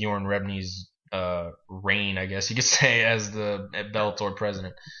in Bjorn Rebney's reign, I guess you could say, as the Bellator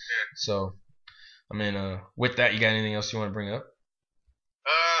president. Yeah. So, I mean, with that, you got anything else you want to bring up?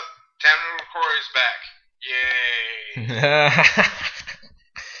 Tamron McCrory's back. Yay!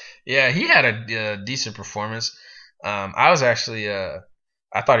 Yeah, he had a decent performance. I was actually I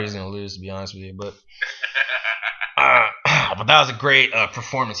thought he was gonna lose, to be honest with you, but but that was a great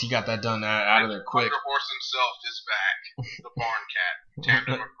performance. He got that done out of there quick. The horse himself is back. The barn cat,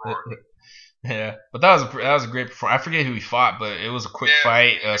 Tamron McCrory. Yeah, but that was a great performance. I forget who he fought, but it was a quick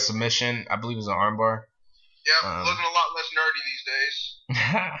fight, submission. I believe it was an armbar. Yeah, looking a lot less nerdy these days.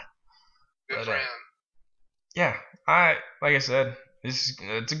 Good for him. Yeah, like I said,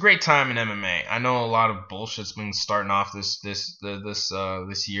 it's a great time in MMA. I know a lot of bullshit's been starting off this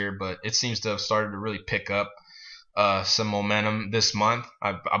year, but it seems to have started to really pick up some momentum this month.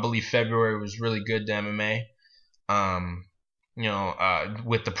 I believe February was really good to MMA.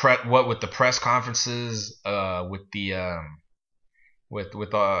 With the press conferences,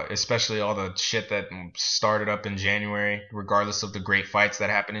 with especially all the shit that started up in January, regardless of the great fights that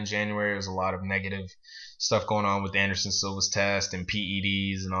happened in January, there's a lot of negative stuff going on with Anderson Silva's test and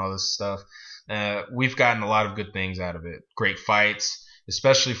PEDs and all this stuff. We've gotten a lot of good things out of it. Great fights,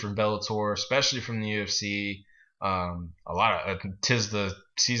 especially from Bellator, especially from the UFC. A lot of 'tis the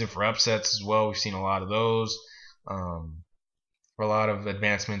season for upsets as well. We've seen a lot of those. A lot of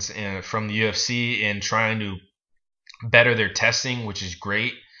advancements from the UFC in trying to better their testing, which is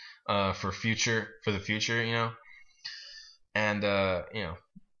great for the future, and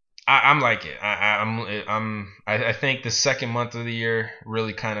I'm like it. I think the second month of the year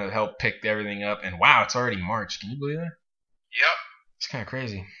really kind of helped pick everything up. And wow, it's already March. Can you believe that? Yep. It's kind of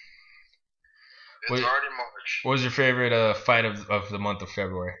crazy. It's already March. What was your favorite fight of the month of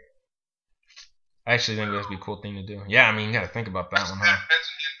February? I actually think that'd be a cool thing to do. Yeah, I mean, you got to think about that one, huh?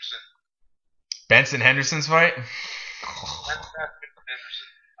 Benson Henderson's fight? Henderson.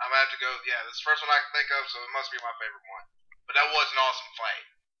 I'm going to have to go. Yeah, this is the first one I can think of, so it must be my favorite one. But that was an awesome fight.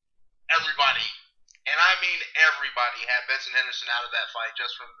 Everybody, and I mean everybody, had Benson Henderson out of that fight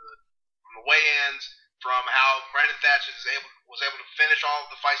just from the weigh-ins, from how Brandon Thatcher was able to finish all of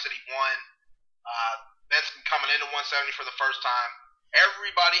the fights that he won. Benson coming into 170 for the first time.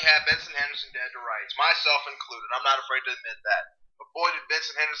 Everybody had Benson Henderson dead to rights, myself included. I'm not afraid to admit that. But boy, did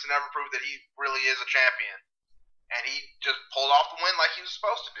Benson Henderson ever prove that he really is a champion. And he just pulled off the win like he was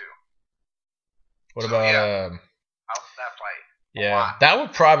supposed to do. What about how was that fight? Yeah, that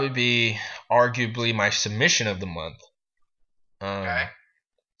would probably be arguably my submission of the month. Okay.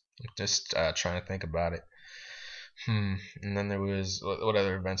 Just trying to think about it. And then there was what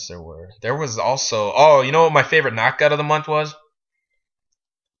other events there were? There was also you know what my favorite knockout of the month was?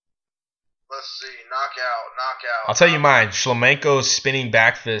 Let's see, knockout. I'll tell you mine. Shlemenko's spinning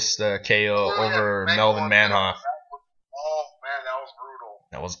back fist KO over Melvin Manhoff. Oh man, that was brutal.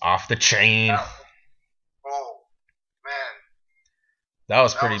 That was off the chain. Oh man. That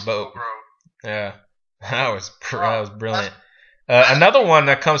was pretty dope. Yeah, that was brilliant. Another one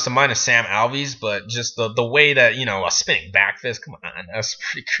that comes to mind is Sam Alvey's, but just the way that a spinning back fist. Come on, that's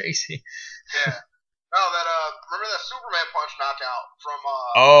pretty crazy. Yeah. No, remember that Superman punch knockout from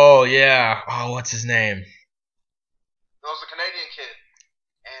Oh yeah. Oh, what's his name? That was a Canadian kid,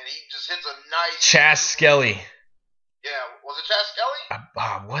 and he just hits a nice. Chas Skelly. Yeah, was it Chas Skelly?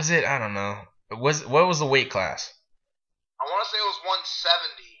 Was it? I don't know. What was the weight class? I want to say it was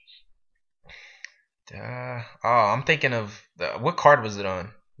 170. I'm thinking of what card was it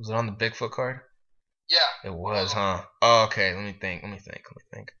on? Was it on the Bigfoot card? Yeah. It was, huh? Oh, okay. Let me think.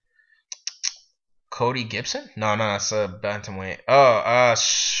 Cody Gibson? No, that's a bantamweight.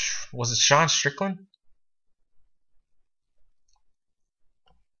 Was it Sean Strickland?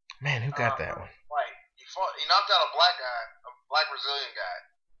 Man, who got that one? Right. He knocked out a black Brazilian guy.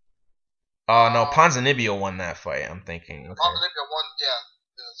 Oh no, Ponzinibbio won that fight. I'm thinking. Okay. Ponzinibbio won, yeah.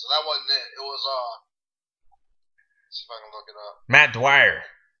 So that wasn't it. It was let's see if I can look it up. Matt Dwyer.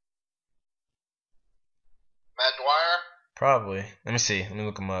 Matt Dwyer? Probably. Let me see. Let me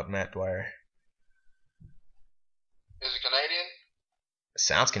look him up. Matt Dwyer. Is he Canadian?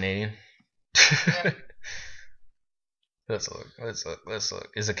 Sounds Canadian. Yeah. Let's look.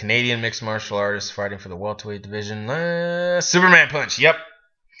 Is a Canadian mixed martial artist fighting for the welterweight division. Superman punch. Yep.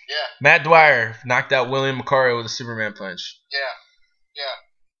 Yeah. Matt Dwyer knocked out William Macario with a Superman punch. Yeah.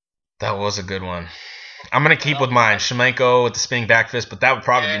 That was a good one. I'm gonna keep with mine. Shlemenko with the spinning back fist, but that would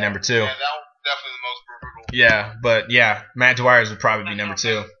probably be number 2. Yeah, that was definitely the most brutal. Yeah, but yeah, Matt Dwyer's would probably be number 2.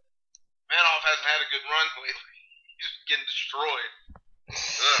 Manoff hasn't had a good run lately. He's getting destroyed.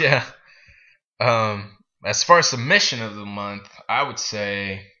 Yeah. As far as submission of the month, I would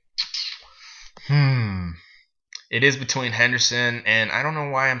say, it is between Henderson and I don't know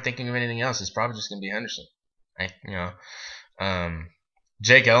why I'm thinking of anything else. It's probably just gonna be Henderson.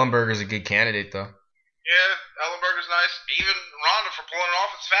 Jake Ellenberger is a good candidate though. Yeah, Ellenberger's nice. Even Ronda for pulling it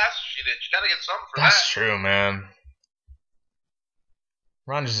off as fast as she did. She got to get something for that. That's true, man.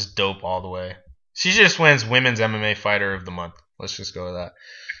 Ronda's just dope all the way. She just wins Women's MMA Fighter of the Month. Let's just go with that.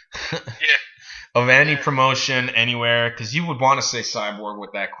 Yeah. Of any promotion, anywhere, because you would want to say Cyborg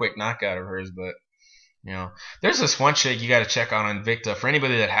with that quick knockout of hers, but there's this one chick you got to check out on Invicta. For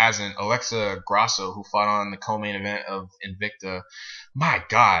anybody that hasn't, Alexa Grasso, who fought on the co-main event of Invicta. My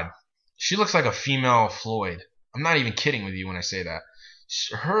God, she looks like a female Floyd. I'm not even kidding with you when I say that.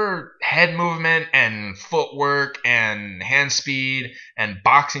 Her head movement and footwork and hand speed and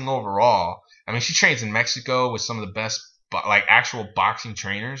boxing overall. I mean, she trains in Mexico with some of the best, like, actual boxing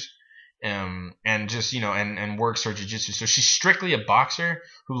trainers. And just, and works her jiu-jitsu. So she's strictly a boxer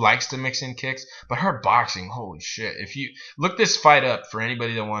who likes to mix in kicks. But her boxing, holy shit. If you look this fight up for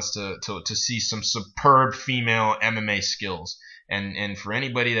anybody that wants to see some superb female MMA skills. And for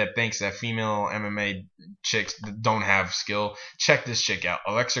anybody that thinks that female MMA chicks don't have skill, check this chick out.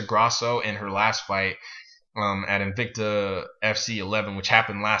 Alexa Grasso in her last fight at Invicta FC 11, which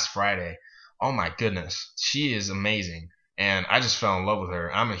happened last Friday. Oh my goodness. She is amazing. And I just fell in love with her.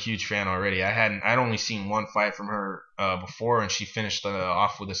 I'm a huge fan already. I'd only seen one fight from her before, and she finished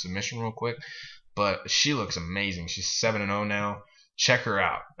off with a submission real quick. But she looks amazing. She's 7-0 now. Check her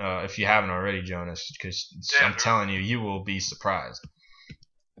out if you haven't already, Jonas, because I'm telling you, you will be surprised.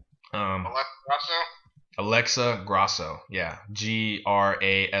 Alexa Grasso, yeah,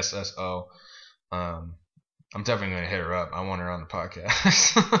 Grasso. I'm definitely gonna hit her up. I want her on the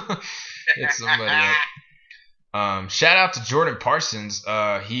podcast. Hit somebody up. Shout out to Jordan Parsons.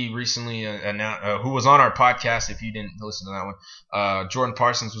 He recently announced, who was on our podcast. If you didn't listen to that one, Jordan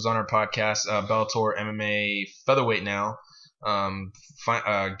Parsons was on our podcast. Bellator MMA featherweight now.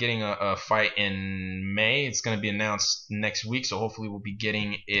 Getting a fight in May. It's going to be announced next week, so hopefully we'll be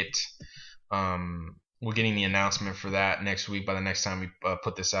getting it. We're getting the announcement for that next week. By the next time we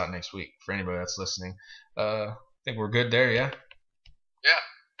put this out next week, for anybody that's listening, I think we're good there. Yeah.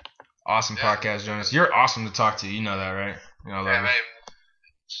 Awesome podcast, Jonas. You're awesome to talk to. You know that, right? Man,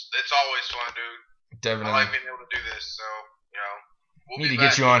 it's always fun, dude. Definitely. I like being able to do this, so we'll need to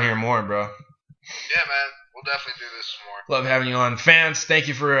get you on here more, bro. Yeah, man. We'll definitely do this more. Love having you on. Fans, thank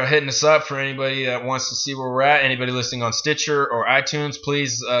you for hitting us up. For anybody that wants to see where we're at, anybody listening on Stitcher or iTunes,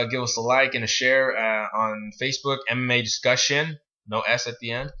 please give us a like and a share on Facebook, MMA Discussion, no S at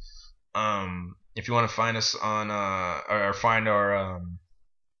the end. If you want to find us on or find our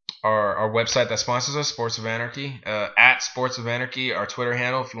website that sponsors us, Sports of Anarchy, at Sports of Anarchy, our Twitter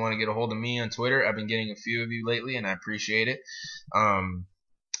handle. If you want to get a hold of me on Twitter, I've been getting a few of you lately, and I appreciate it.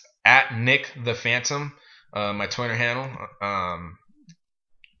 At Nick the Phantom. My Twitter handle.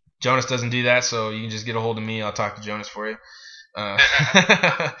 Jonas doesn't do that, so you can just get a hold of me. I'll talk to Jonas for you.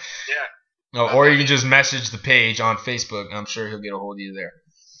 Yeah. Or you can just message the page on Facebook. I'm sure he'll get a hold of you there.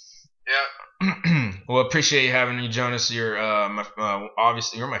 Yeah. Well, appreciate you having me, Jonas. You're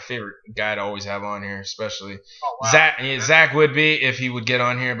obviously you're my favorite guy to always have on here, especially. Oh, wow. Zach would be if he would get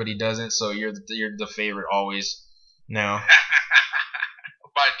on here, but he doesn't. So you're the favorite always now.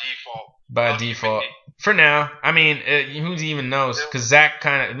 By default. For now. I mean, who even knows? Because Zach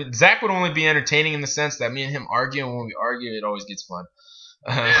would only be entertaining in the sense that me and him argue, and when we argue, it always gets fun.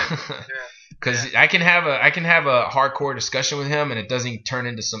 Because I can have a hardcore discussion with him, and it doesn't turn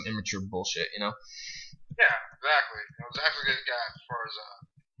into some immature bullshit, Yeah, exactly. Zach's a good guy as far as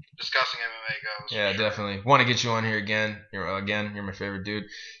discussing MMA goes. Yeah, definitely. Want to get you on here again. You're my favorite dude.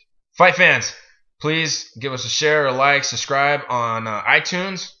 Fight fans, please give us a share, a like, subscribe on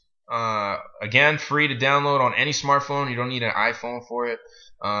iTunes. Again, free to download on any smartphone. You don't need an iPhone for it.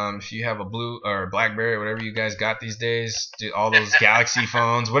 If you have a Blue or a BlackBerry or whatever you guys got these days, all those Galaxy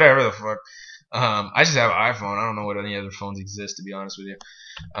phones, whatever the fuck. I just have an iPhone. I don't know what any other phones exist, to be honest with you.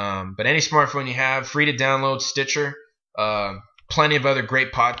 But any smartphone you have, free to download. Stitcher. plenty of other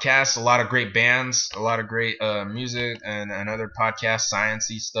great podcasts, a lot of great bands, a lot of great music and other podcasts,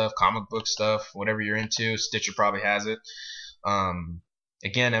 science-y stuff, comic book stuff, whatever you're into. Stitcher probably has it.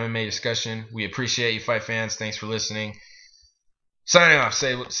 Again, MMA discussion. We appreciate you, fight fans. Thanks for listening. Signing off.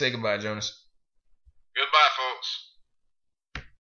 Say goodbye, Jonas. Goodbye, folks.